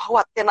mikir, oh,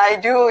 what can I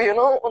do, you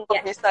know,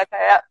 untuk bisa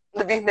kayak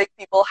lebih make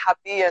people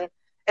happy and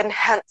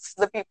enhance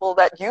the people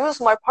that use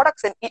my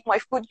products and eat my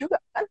food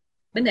juga kan.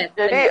 Benar.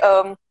 Jadi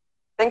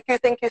thank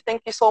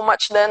you so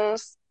much, dan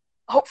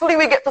hopefully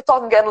we get to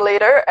talk again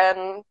later,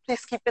 and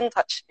please keep in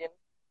touch, Din.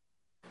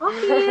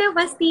 Oke,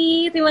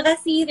 pasti. Terima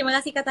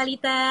kasih Kak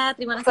Talita.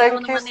 Terima kasih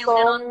teman-teman yang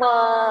udah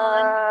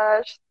nonton.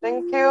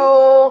 Thank you.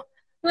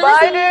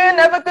 Bye, Din.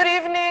 Have a good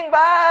evening.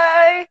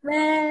 Bye.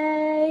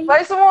 Bye.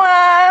 Bye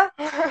semua.